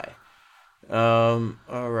damage die.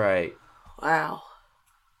 All right. Wow.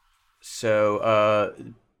 So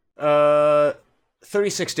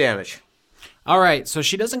 36 damage. All right, so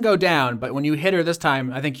she doesn't go down, but when you hit her this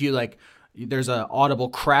time, I think there's a audible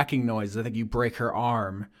cracking noise. I think you break her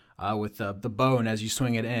arm with the bone as you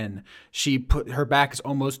swing it in. Her back is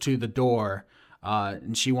almost to the door.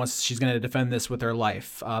 And she's going to defend this with her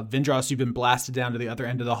life. Vindros, you've been blasted down to the other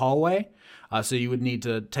end of the hallway, so you would need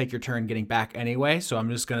to take your turn getting back anyway. So I'm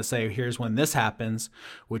just going to say here's when this happens,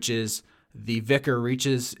 which is the vicar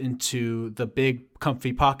reaches into the big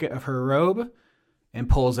comfy pocket of her robe and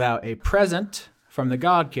pulls out a present from the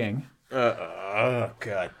God King. Oh,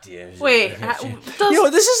 god damn. Wait,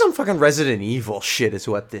 This is some fucking Resident Evil shit is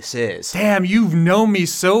what this is. Damn, you've known me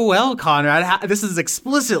so well, Conrad. This is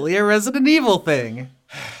explicitly a Resident Evil thing.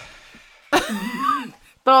 but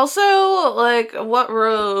also, like, what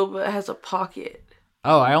robe has a pocket?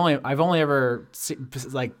 Oh, I've only ever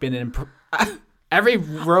been in every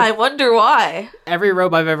robe. I wonder why. Every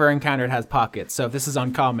robe I've ever encountered has pockets, so if this is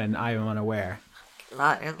uncommon, I am unaware.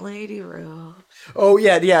 Not in lady robe. Oh,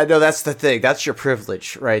 yeah, no, that's the thing. That's your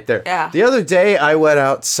privilege right there. Yeah. The other day, I went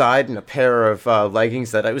outside in a pair of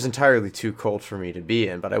leggings that it was entirely too cold for me to be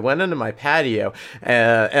in, but I went into my patio,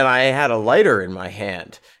 and I had a lighter in my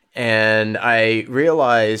hand. And I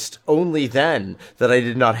realized only then that I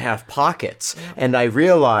did not have pockets. And I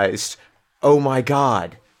realized, oh my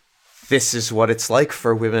god, this is what it's like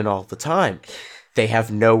for women all the time. They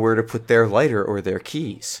have nowhere to put their lighter or their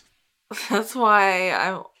keys. That's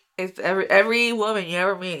why it's every woman you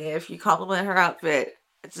ever meet, if you compliment her outfit,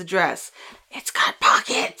 it's a dress. It's got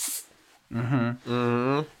pockets. That's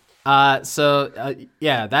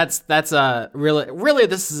really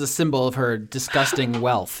this is a symbol of her disgusting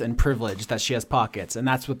wealth and privilege that she has pockets, and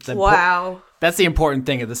that's what Wow. that's the important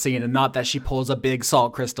thing of the scene, and not that she pulls a big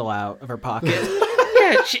salt crystal out of her pocket.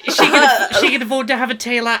 Yeah, she can afford to have a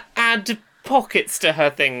tailor add pockets to her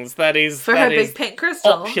things. That is big pink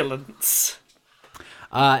crystal. Opulence.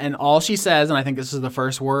 And all she says, and I think this is the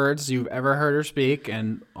first words you've ever heard her speak,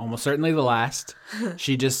 and almost certainly the last,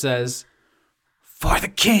 she just says, "For the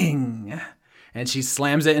king," and she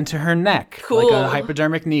slams it into her neck like a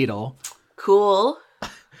hypodermic needle. Cool.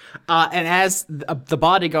 And as the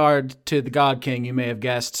bodyguard to the God King, you may have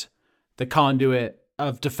guessed, the conduit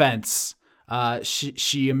of defense,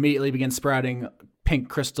 she immediately begins sprouting pink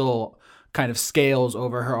crystal kind of scales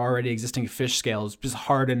over her already existing fish scales, just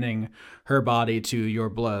hardening her body to your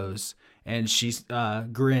blows. And she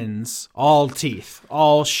grins, all teeth,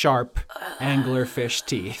 all sharp anglerfish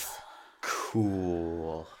teeth.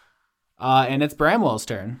 Cool. And it's Bramwell's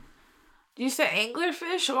turn. Do you say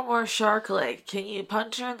anglerfish or more shark-like? Can you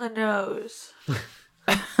punch her in the nose?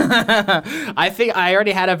 I think I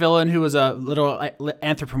already had a villain who was a little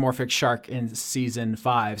anthropomorphic shark in season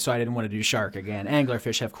 5, so I didn't want to do shark again.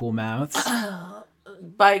 Anglerfish have cool mouths.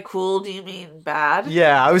 By cool, do you mean bad?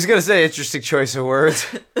 Yeah, I was gonna say interesting choice of words.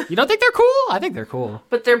 You don't think they're cool? I think they're cool.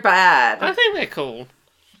 But they're bad. I think they're cool.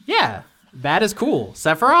 Yeah, bad is cool.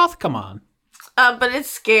 Sephiroth, come on. But it's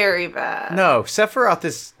scary bad. No, Sephiroth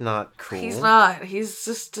is not cool. He's not. He's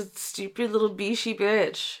just a stupid little beashy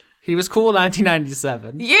bitch. He was cool in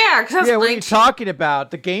 1997. Yeah, because Yeah, what are you talking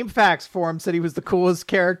about? The GameFAQs forum said he was the coolest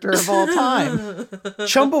character of all time.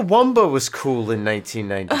 Chumbawamba was cool in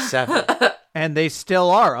 1997. And they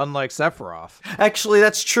still are, unlike Sephiroth. Actually,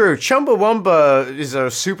 that's true. Chumbawamba is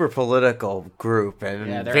a super political group and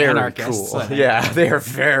Yeah, they're very anarchists, cool. I think. Yeah, they are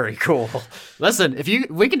very cool. Listen,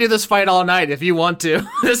 we can do this fight all night if you want to.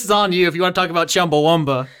 This is on you if you want to talk about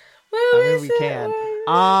Chumbawamba. I mean, we can.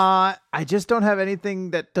 I just don't have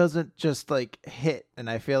anything that doesn't just like hit, and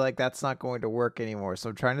I feel like that's not going to work anymore. So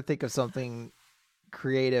I'm trying to think of something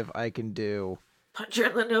creative I can do. Punch her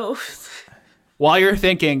in the nose. While you're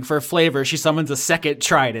thinking, for flavor, she summons a second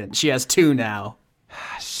trident. She has 2 now.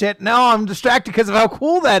 Shit, no, I'm distracted because of how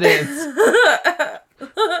cool that is.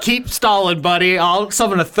 Keep stalling, buddy. I'll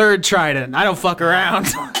summon a 3rd trident. I don't fuck around.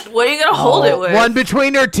 What are you gonna hold it with? One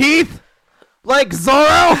between her teeth? Like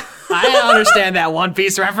Zorro? I understand that One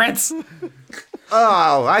Piece reference.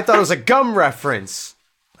 Oh, I thought it was a gum reference.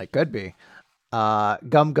 Like, could be.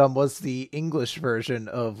 Gum Gum was the English version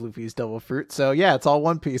of Luffy's Devil Fruit. So, yeah, it's all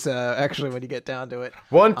One Piece, actually, when you get down to it.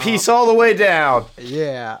 One Piece all the way down.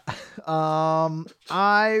 Yeah.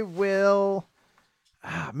 I will...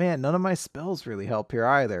 man, none of my spells really help here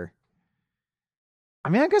either. I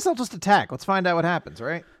mean, I guess I'll just attack. Let's find out what happens,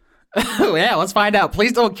 right? Yeah, let's find out.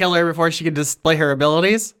 Please don't kill her before she can display her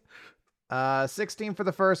abilities. 16 for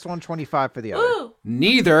the first one, 25 for the other. Ooh.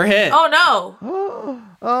 Neither hit. Oh no.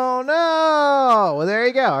 Oh no! Well, there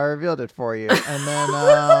you go. I revealed it for you. And then,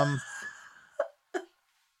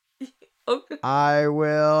 Okay.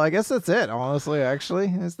 I guess that's it, honestly, actually.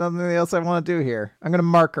 There's nothing else I want to do here. I'm going to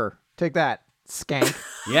mark her. Take that, skank.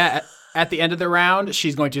 Yeah, at the end of the round,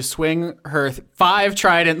 she's going to swing her 5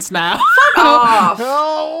 tridents now. Off.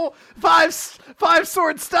 Oh, five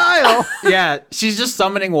sword style. Yeah, she's just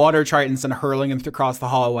summoning water tridents and hurling them across the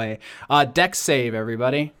hallway. Dex save,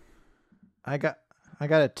 everybody. I got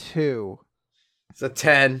a 2. It's a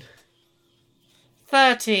 10.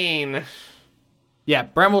 13. Yeah,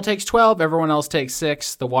 Bramble takes 12, everyone else takes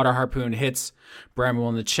 6. The water harpoon hits Bramble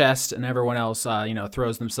in the chest, and everyone else,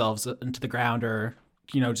 throws themselves into the ground or,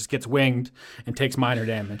 just gets winged and takes minor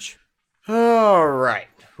damage. All right.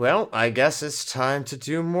 Well, I guess it's time to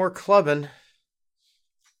do more clubbing.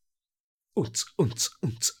 I was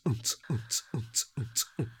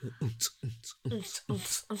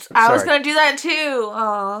gonna do that too.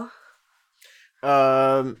 Aw.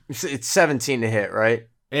 It's 17 to hit, right?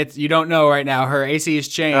 You don't know right now. Her AC has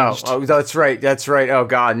changed. Oh, that's right. That's right. Oh,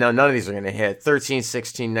 God. No, none of these are going to hit. 13,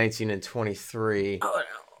 16, 19, and 23. Oh no.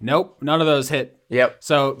 Nope, none of those hit. Yep.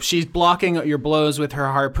 So she's blocking your blows with her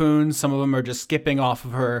harpoons. Some of them are just skipping off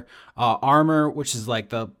of her armor, which is like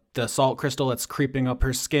the salt crystal that's creeping up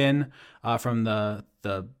her skin from the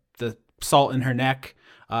salt in her neck.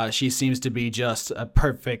 She seems to be just a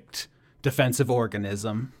perfect defensive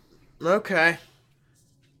organism. Okay.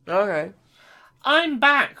 Okay. I'm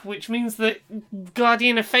back, which means that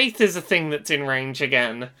Guardian of Faith is a thing that's in range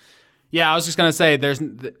again. Yeah, I was just gonna say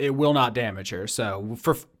it will not damage her. So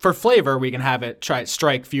for flavor, we can have it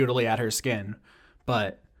strike futilely at her skin,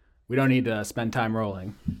 but we don't need to spend time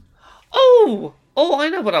rolling. Oh, I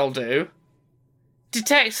know what I'll do.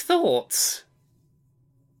 Detect thoughts.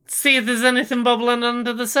 See if there's anything bubbling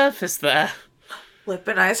under the surface there.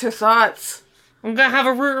 Weaponize her thoughts. I'm gonna have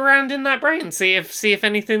a root around in that brain, see if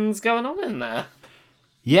anything's going on in there.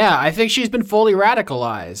 Yeah, I think she's been fully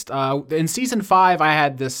radicalized. In season 5, I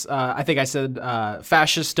had this. I think I said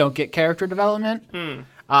fascists don't get character development.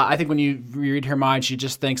 I think when you read her mind, she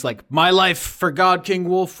just thinks like, "My life for God King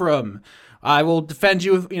Wolfram. I will defend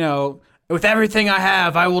you. With everything I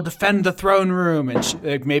have, I will defend the throne room." And she,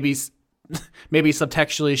 maybe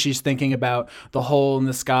subtextually, she's thinking about the hole in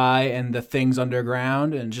the sky and the things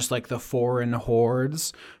underground, and just like the foreign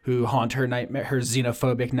hordes who haunt her her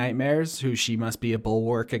xenophobic nightmares, who she must be a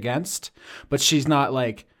bulwark against. But she's not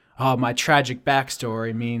like, "Oh, my tragic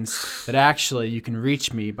backstory means that actually you can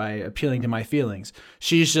reach me by appealing to my feelings."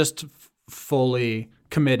 She's just fully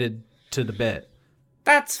committed to the bit.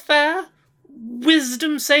 That's fair.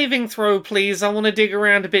 Wisdom saving throw, please. I want to dig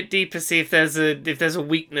around a bit deeper, see if there's a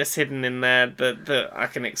weakness hidden in there that I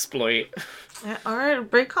can exploit. Yeah,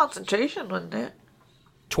 alright, break concentration, wouldn't it?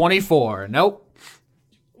 24. Nope.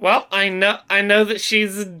 Well, I know that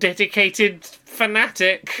she's a dedicated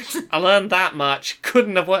fanatic. I learned that much.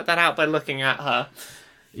 Couldn't have worked that out by looking at her.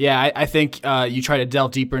 Yeah, I think you try to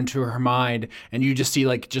delve deeper into her mind, and you just see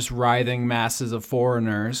like just writhing masses of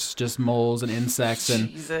foreigners, just moles and insects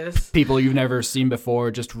and Jesus. people you've never seen before,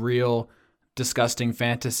 just real disgusting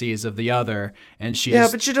fantasies of the other. And she's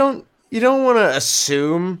But you don't want to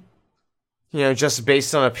assume, just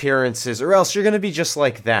based on appearances, or else you're going to be just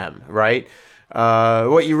like them, right?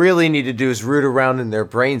 What you really need to do is root around in their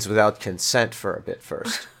brains without consent for a bit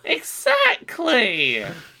first. Exactly.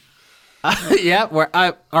 yeah.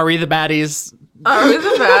 Are we the baddies? Are we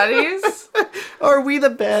the baddies? Are we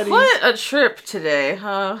the baddies? What a trip today,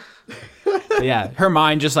 huh? Yeah, her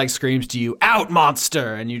mind just like screams to you, "Out,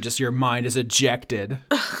 monster!" And your mind is ejected.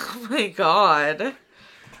 Oh my god.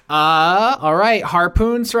 All right,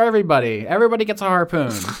 harpoons for everybody. Everybody gets a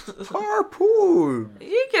harpoon. Harpoon!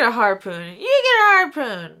 You get a harpoon. You get a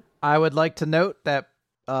harpoon. I would like to note that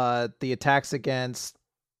the attacks against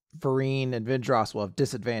Vereen and Vindros will have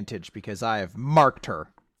disadvantage because I have marked her.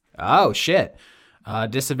 Oh, shit.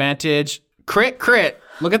 Disadvantage. Crit.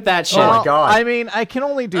 Look at that shit. Oh my God. I mean, I can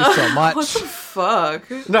only do so much. What the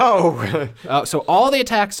fuck? No. So all the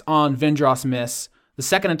attacks on Vindros miss. The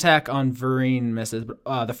second attack on Vereen misses.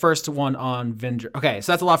 The first one on Vindros. Okay,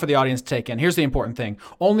 so that's a lot for the audience to take in. Here's the important thing.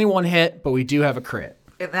 Only one hit, but we do have a crit.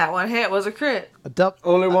 And that one hit was a crit.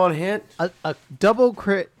 Only one hit? A double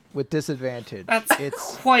crit with disadvantage. That's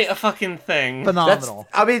It's quite a fucking thing. phenomenal.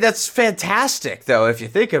 That's fantastic, though, if you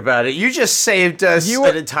think about it. You just saved us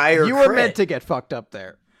an entire You crit. were meant to get fucked up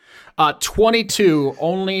there. 22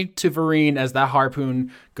 only to Vereen as that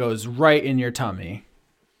harpoon goes right in your tummy.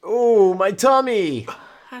 Ooh, my tummy.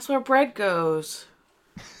 That's where bread goes.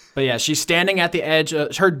 But yeah, she's standing at the edge.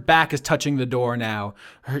 Her back is touching the door now.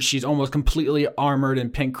 She's almost completely armored in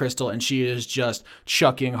pink crystal, and she is just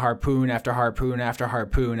chucking harpoon after harpoon after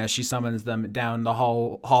harpoon as she summons them down the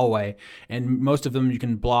hallway. And most of them you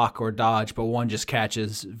can block or dodge, but one just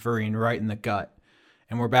catches Vereen right in the gut.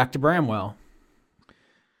 And we're back to Bramwell.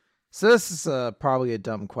 So this is probably a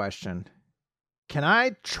dumb question. Can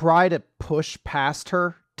I try to push past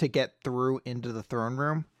her to get through into the throne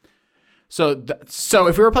room? So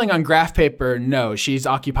if we were playing on graph paper, no, she's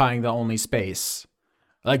occupying the only space.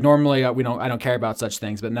 Like normally, I don't care about such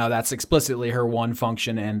things, but no, that's explicitly her one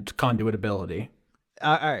function and conduit ability.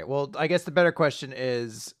 All right. Well, I guess the better question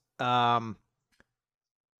is, I'm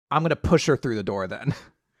gonna push her through the door then.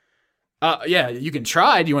 Yeah, you can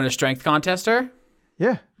try. Do you want to strength contest her?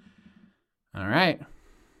 Yeah. All right.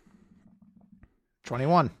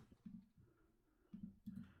 21.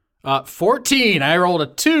 14. I rolled a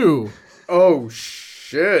 2. Oh,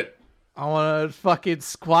 shit. I want to fucking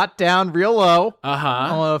squat down real low. I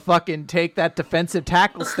Uh-huh. want to fucking take that defensive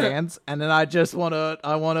tackle stance, and then I want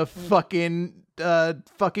to fucking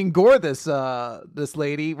gore this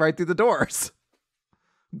lady right through the doors.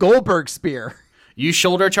 Goldberg spear. You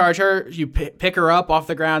shoulder charge her. You pick her up off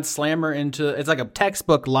the ground, slam her into. It's like a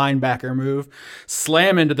textbook linebacker move.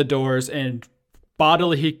 Slam into the doors and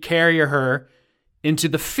bodily carry her into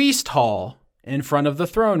the feast hall in front of the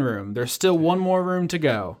throne room. There's still one more room to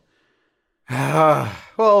go. Well,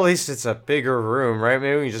 at least it's a bigger room, right?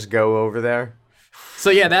 Maybe we can just go over there. So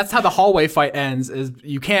yeah, that's how the hallway fight ends. Is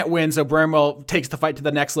you can't win, so Bramwell takes the fight to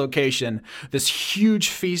the next location. This huge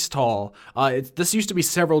feast hall. This used to be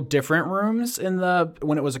several different rooms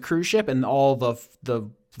when it was a cruise ship, and all the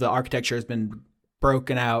architecture has been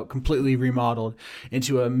broken out, completely remodeled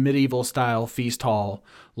into a medieval style feast hall,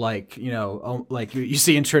 like like you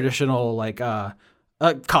see in traditional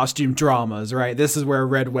costume dramas, right? This is where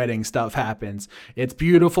Red Wedding stuff happens. It's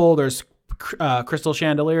beautiful. There's crystal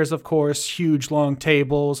chandeliers, of course, huge long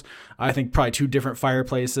tables. I think probably 2 different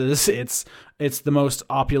fireplaces. It's the most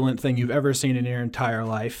opulent thing you've ever seen in your entire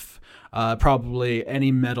life. Probably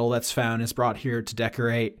any metal that's found is brought here to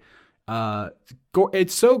decorate.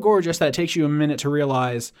 It's so gorgeous that it takes you a minute to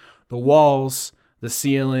realize the walls, the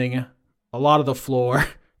ceiling, a lot of the floor,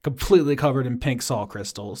 completely covered in pink salt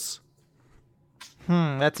crystals.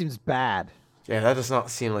 That seems bad. Yeah, that does not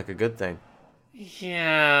seem like a good thing.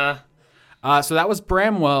 Yeah. So that was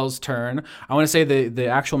Bramwell's turn. I want to say the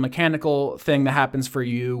actual mechanical thing that happens for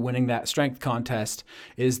you winning that strength contest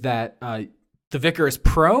is that the vicar is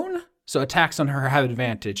prone, so attacks on her have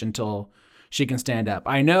advantage until she can stand up.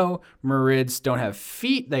 I know Marids don't have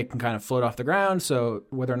feet. They can kind of float off the ground, so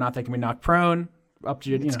whether or not they can be knocked prone, up to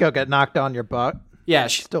you. Let's go get knocked on your butt. Yeah,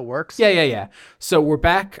 Still works. Yeah. So we're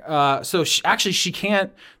back. So she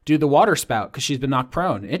can't do the water spout because she's been knocked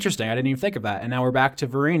prone. Interesting. I didn't even think of that. And now we're back to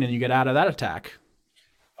Vereen, and you get out of that attack.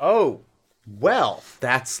 Oh, well,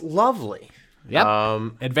 that's lovely. Yep.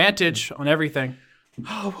 Advantage on everything.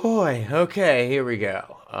 Oh, boy. Okay, here we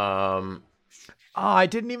go. Oh, I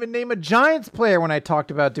didn't even name a Giants player when I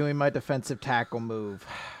talked about doing my defensive tackle move.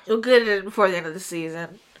 You'll get it before the end of the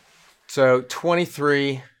season. So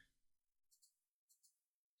 23,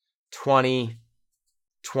 20,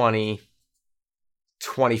 20,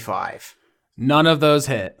 25. None of those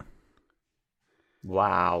hit.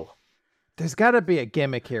 Wow. There's got to be a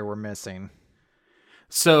gimmick here we're missing.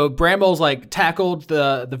 So Bramble's tackled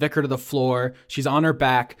the vicar to the floor. She's on her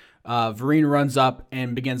back. Vereen runs up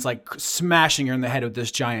and begins smashing her in the head with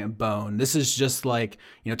this giant bone. This is just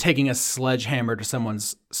taking a sledgehammer to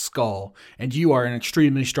someone's skull. And you are an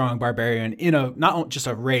extremely strong barbarian in not just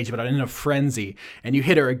a rage, but in a frenzy. And you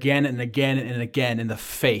hit her again and again and again in the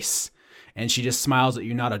face. And she just smiles at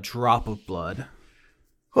you, not a drop of blood.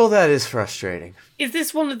 Well, that is frustrating. Is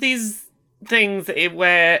this one of these things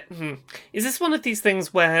where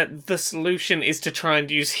the solution is to try and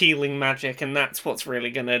use healing magic, and that's what's really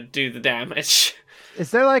gonna do the damage?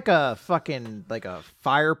 Is there like a fucking like a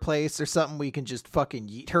fireplace or something we can just fucking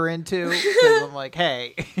yeet her into? 'Cause I'm like,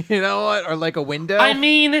 hey, you know what? Or like a window? I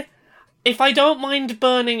mean, if I don't mind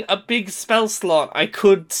burning a big spell slot, I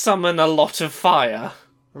could summon a lot of fire.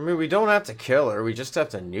 I mean, we don't have to kill her. We just have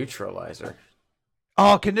to neutralize her.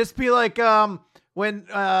 Oh, can this be like when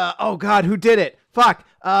oh god, who did it? Fuck.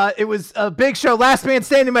 It was a Big Show last man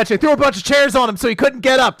standing match. I threw a bunch of chairs on him so he couldn't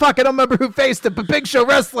get up. Fuck, I don't remember who faced it, but Big Show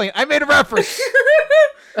wrestling. I made a reference.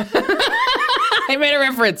 I made a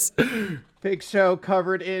reference. Big Show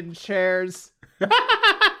covered in chairs.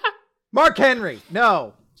 Mark Henry.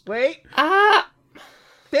 No. Wait.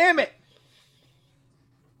 Damn it.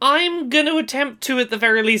 I'm gonna attempt to, at the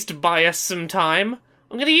very least, buy us some time.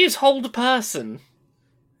 I'm gonna use Hold Person.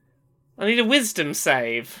 I need a wisdom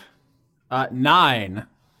save. 9.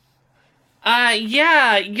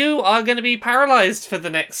 Yeah, you are gonna be paralyzed for the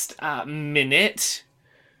next, minute.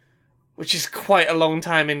 Which is quite a long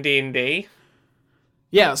time in D&D.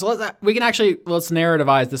 Yeah, so let's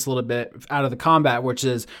narrativize this a little bit out of the combat, which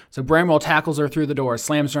is, so Bramwell tackles her through the door,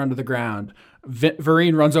 slams her onto the ground.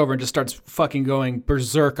 Vereen runs over and just starts fucking going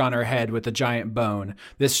berserk on her head with a giant bone.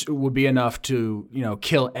 This would be enough to,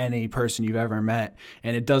 kill any person you've ever met,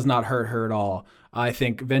 and it does not hurt her at all. I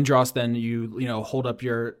think Vendros, then you hold up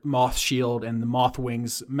your moth shield, and the moth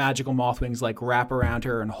wings, magical moth wings, like wrap around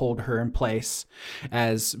her and hold her in place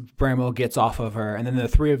as Bramwell gets off of her. And then the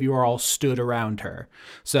three of you are all stood around her.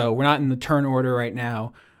 So we're not in the turn order right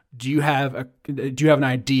now. Do you have an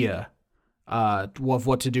idea of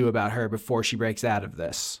what to do about her before she breaks out of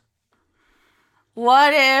this?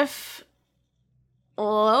 What if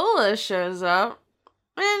Lola shows up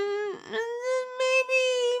and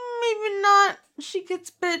maybe not? She gets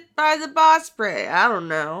bit by the boss spray. I don't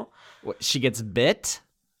know. What, she gets bit?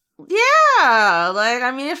 Yeah,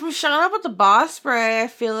 if I'm showing up with the boss spray, I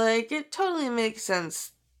feel like it totally makes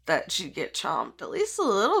sense that she'd get chomped at least a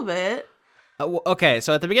little bit. Okay,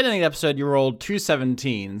 so at the beginning of the episode, you rolled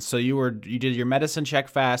 217. So you did your medicine check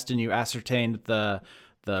fast, and you ascertained the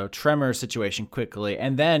tremor situation quickly,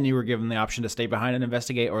 and then you were given the option to stay behind and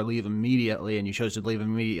investigate or leave immediately, and you chose to leave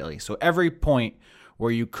immediately. So every point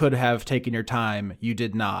where you could have taken your time, you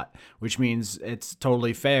did not, which means it's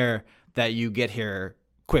totally fair that you get here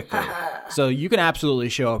quickly. So you can absolutely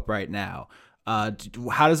show up right now. How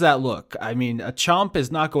does that look? I mean, a chomp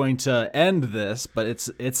is not going to end this, but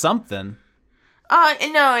it's something.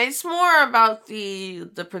 No, it's more about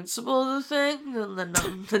the principle of the thing than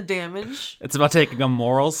the damage. It's about taking a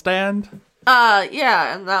moral stand?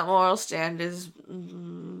 Yeah, and that moral stand is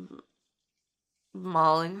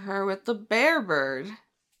mauling her with the bear bird.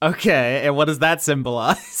 Okay, and what does that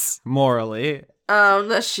symbolize, morally?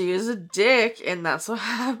 That she is a dick, and that's what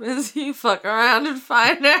happens. You fuck around and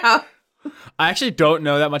find out. I actually don't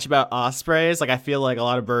know that much about ospreys. I feel like a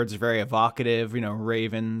lot of birds are very evocative.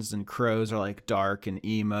 Ravens and crows are dark and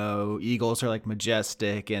emo. Eagles are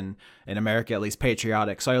majestic and, in America at least,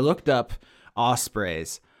 patriotic. So I looked up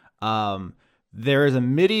ospreys. There is a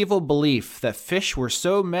medieval belief that fish were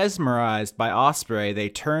so mesmerized by osprey they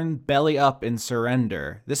turned belly up in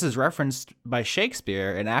surrender. This is referenced by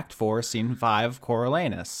Shakespeare in Act 4, Scene 5,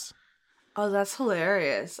 Coriolanus. Oh, that's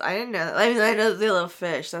hilarious. I didn't know that. I mean, I know they love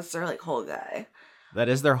fish. That's their, whole guy. That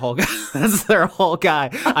is their whole guy. That's their whole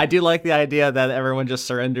guy. I do like the idea that everyone just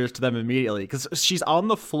surrenders to them immediately, because she's on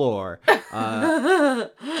the floor.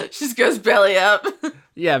 She just goes belly up.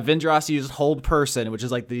 Yeah, Vendros used Hold Person, which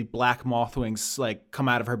is the black moth wings come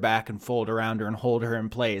out of her back and fold around her and hold her in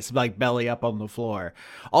place, belly up on the floor.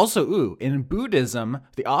 Also, in Buddhism,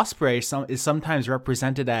 the osprey is sometimes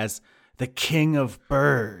represented as the king of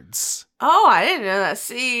birds. Oh, I didn't know that.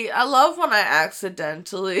 See, I love when I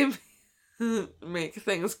accidentally make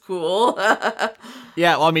things cool.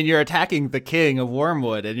 Yeah, well, I mean, you're attacking the king of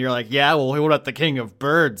Wormwood, and you're yeah, well, what about the king of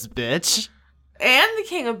birds, bitch? And the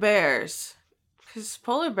king of bears. Because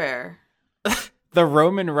polar bear. The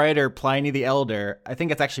Roman writer Pliny the Elder, I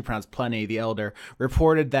think it's actually pronounced Pliny the Elder,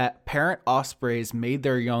 reported that parent ospreys made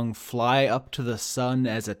their young fly up to the sun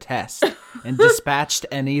as a test and dispatched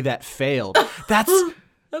any that failed. That's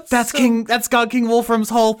God King Wolfram's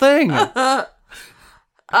whole thing. Oh,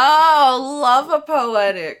 love a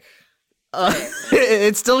poetic.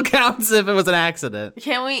 It still counts if it was an accident.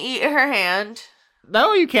 Can we eat her hand?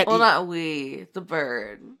 No, you can't. Well, not we, the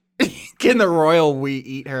bird. Can the royal we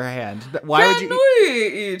eat her hand? Why would you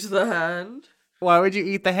eat the hand? Why would you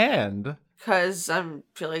eat the hand? Because I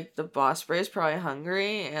feel like the boss spray is probably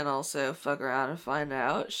hungry, and also fuck around and find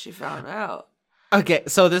out. She found out. Okay,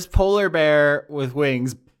 so this polar bear with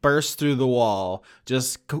wings bursts through the wall,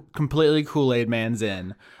 just completely Kool-Aid Man's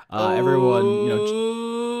in. Everyone,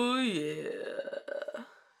 Oh, yeah.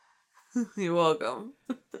 You're welcome.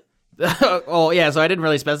 Oh yeah, so I didn't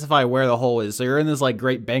really specify where the hole is. So you're in this like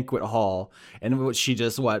great banquet hall, and what she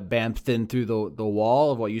just bamfed in through the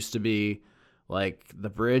wall of what used to be like the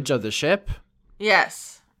bridge of the ship.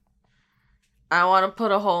 Yes. I want to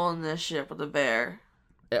put a hole in this ship with a bear.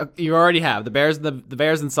 You already have the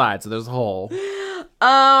bear's inside, so there's a hole.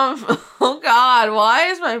 Oh God, why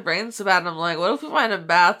is my brain so bad? And I'm like, what if we find a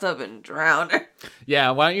bathtub and drown her?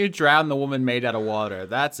 Yeah, why don't you drown the woman made out of water?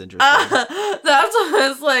 That's interesting. That's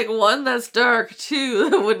it's like one that's dark, two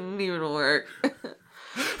that wouldn't even work.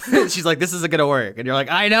 She's like, this isn't gonna work, and you're like,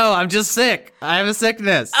 I know, I'm just sick. I have a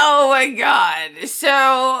sickness. Oh my God. So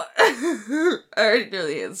I already know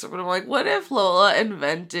the answer, but I'm like, what if Lola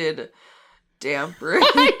invented damper?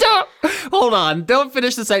 I don't. Hold on. Don't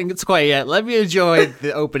finish the sentence quite yet. Let me enjoy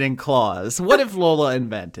the opening clause. What if Lola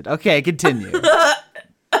invented? Okay, continue.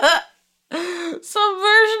 Some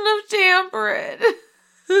version of Dampered.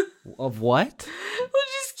 Of what? We'll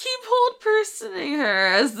just keep hold personing her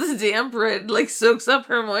as the Dampered like soaks up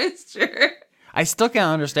her moisture. I still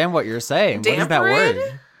can't understand what you're saying. What is that Dampered?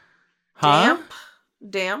 word? Huh?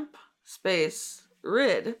 Damp, space,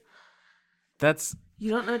 rid. That's.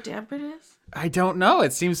 You don't know what Dampered is? I don't know.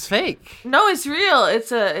 It seems fake. No, it's real.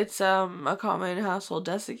 It's a common household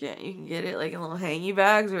desiccant. You can get it like in little hangy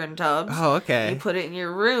bags or in tubs. Oh, okay. You put it in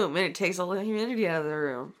your room and it takes all the humidity out of the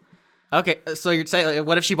room. Okay, so you're saying, like,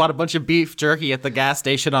 what if she bought a bunch of beef jerky at the gas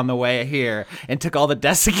station on the way here and took all the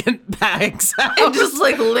desiccant bags out? And just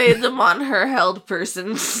like laid them on her held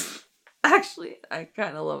person. Actually, I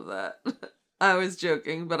kind of love that. I was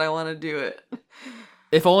joking, but I want to do it.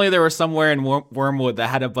 If only there was somewhere in Wormwood that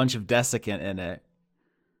had a bunch of desiccant in it.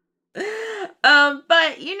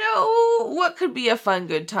 But you know what could be a fun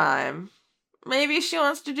good time? Maybe she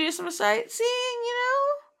wants to do some sightseeing,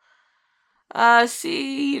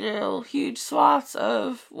 see, huge swaths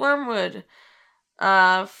of Wormwood,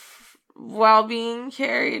 while being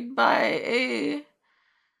carried by a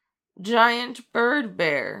giant bird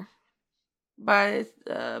bear by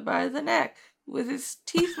the neck with his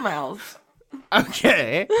teeth mouth.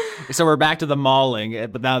 Okay. So we're back to the mauling,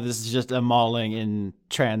 but now this is just a mauling in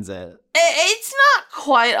transit. It's not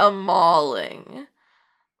quite a mauling.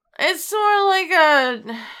 It's more like a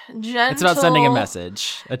gentle... It's about sending a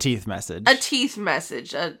message. A teeth message. A teeth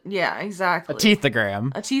message. Yeah, exactly. A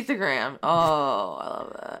teethogram. A teethogram. Oh, I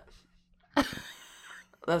love that.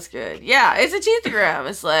 That's good. Yeah, it's a teethogram.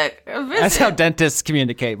 It's like a visit. That's how dentists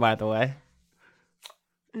communicate, by the way.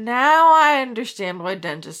 Now I understand why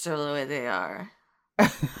dentists are the way they are.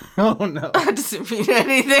 Oh, no. That doesn't mean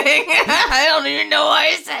anything. I don't even know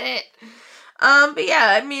why I said it. But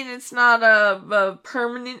yeah, I mean, it's not a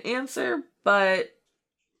permanent answer, but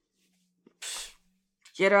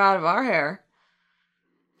get her out of our hair.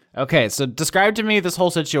 Okay, so describe to me this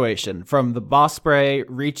whole situation from the boss spray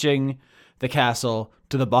reaching the castle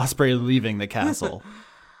to the boss spray leaving the castle.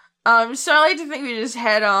 So I like to think we just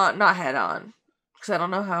not head on, because I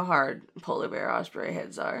don't know how hard polar bear osprey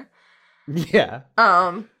heads are. Yeah.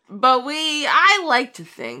 But I like to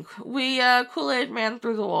think we Kool-Aid man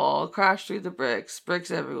through the wall, crash through the bricks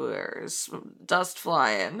everywhere, dust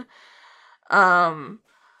flying. I'm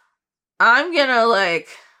gonna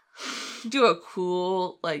do a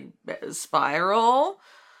cool spiral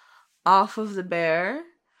off of the bear,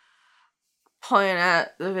 point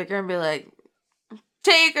at the vicar and be like,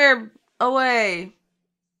 "Take her away."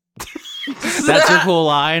 That's your cool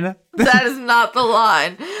line? That is not the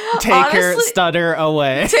line. Take her, stutter,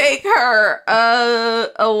 away. Take her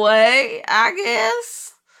away, I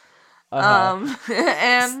guess. And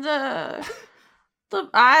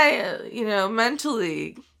I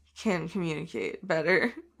mentally can communicate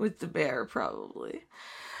better with the bear, probably.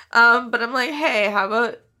 But I'm like, hey, how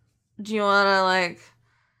about, do you want to,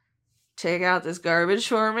 take out this garbage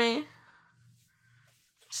for me?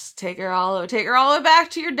 Just take her all the way back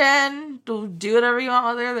to your den. Do whatever you want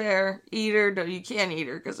while they're there. Eat her. No, you can't eat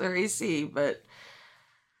her because they're AC, but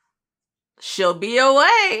she'll be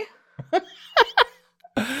away.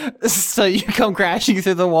 So you come crashing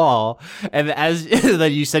through the wall, and as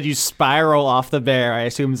then you said, you spiral off the bear. I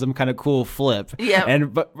assume some kind of cool flip. Yeah.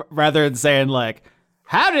 And rather than saying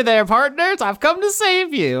 "Howdy there, partners! I've come to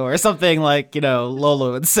save you," or something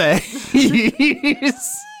Lola would say.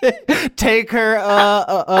 Take her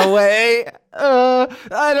away.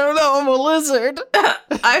 I don't know. I'm a lizard.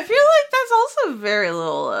 I feel like that's also very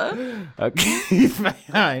Lola. Okay,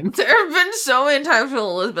 fine. There have been so many times where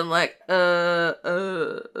Lola's been like,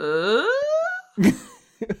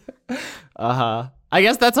 I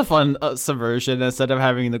guess that's a fun subversion. Instead of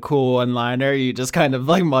having the cool one-liner, you just kind of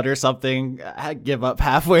mutter something, give up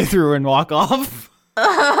halfway through, and walk off.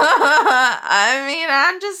 I mean,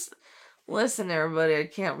 listen, everybody, I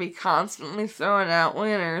can't be constantly throwing out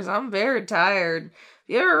winners. I'm very tired. Have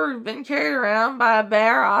you ever been carried around by a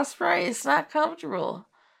bear osprey? It's not comfortable.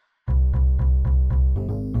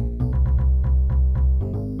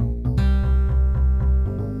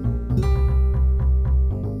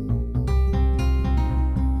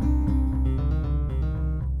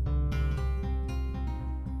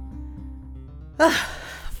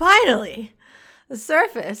 Finally, the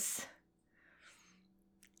surface.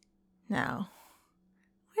 Now,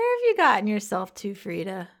 where have you gotten yourself to,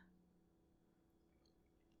 Frida?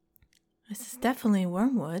 This is definitely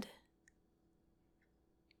wormwood.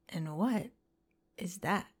 And what is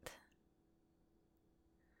that?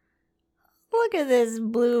 Look at this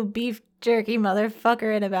blue beef jerky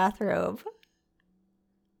motherfucker in a bathrobe.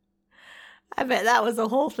 I bet that was the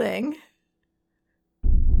whole thing.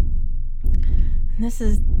 This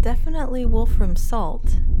is definitely wolfram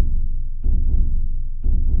salt.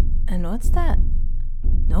 And what's that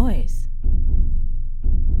noise?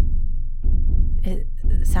 It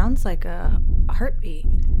sounds like a heartbeat.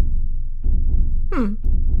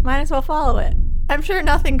 Might as well follow it. I'm sure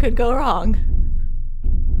nothing could go wrong.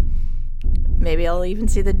 Maybe I'll even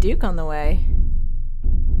see the Duke on the way.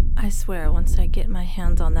 I swear, once I get my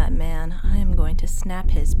hands on that man, I am going to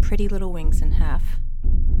snap his pretty little wings in half.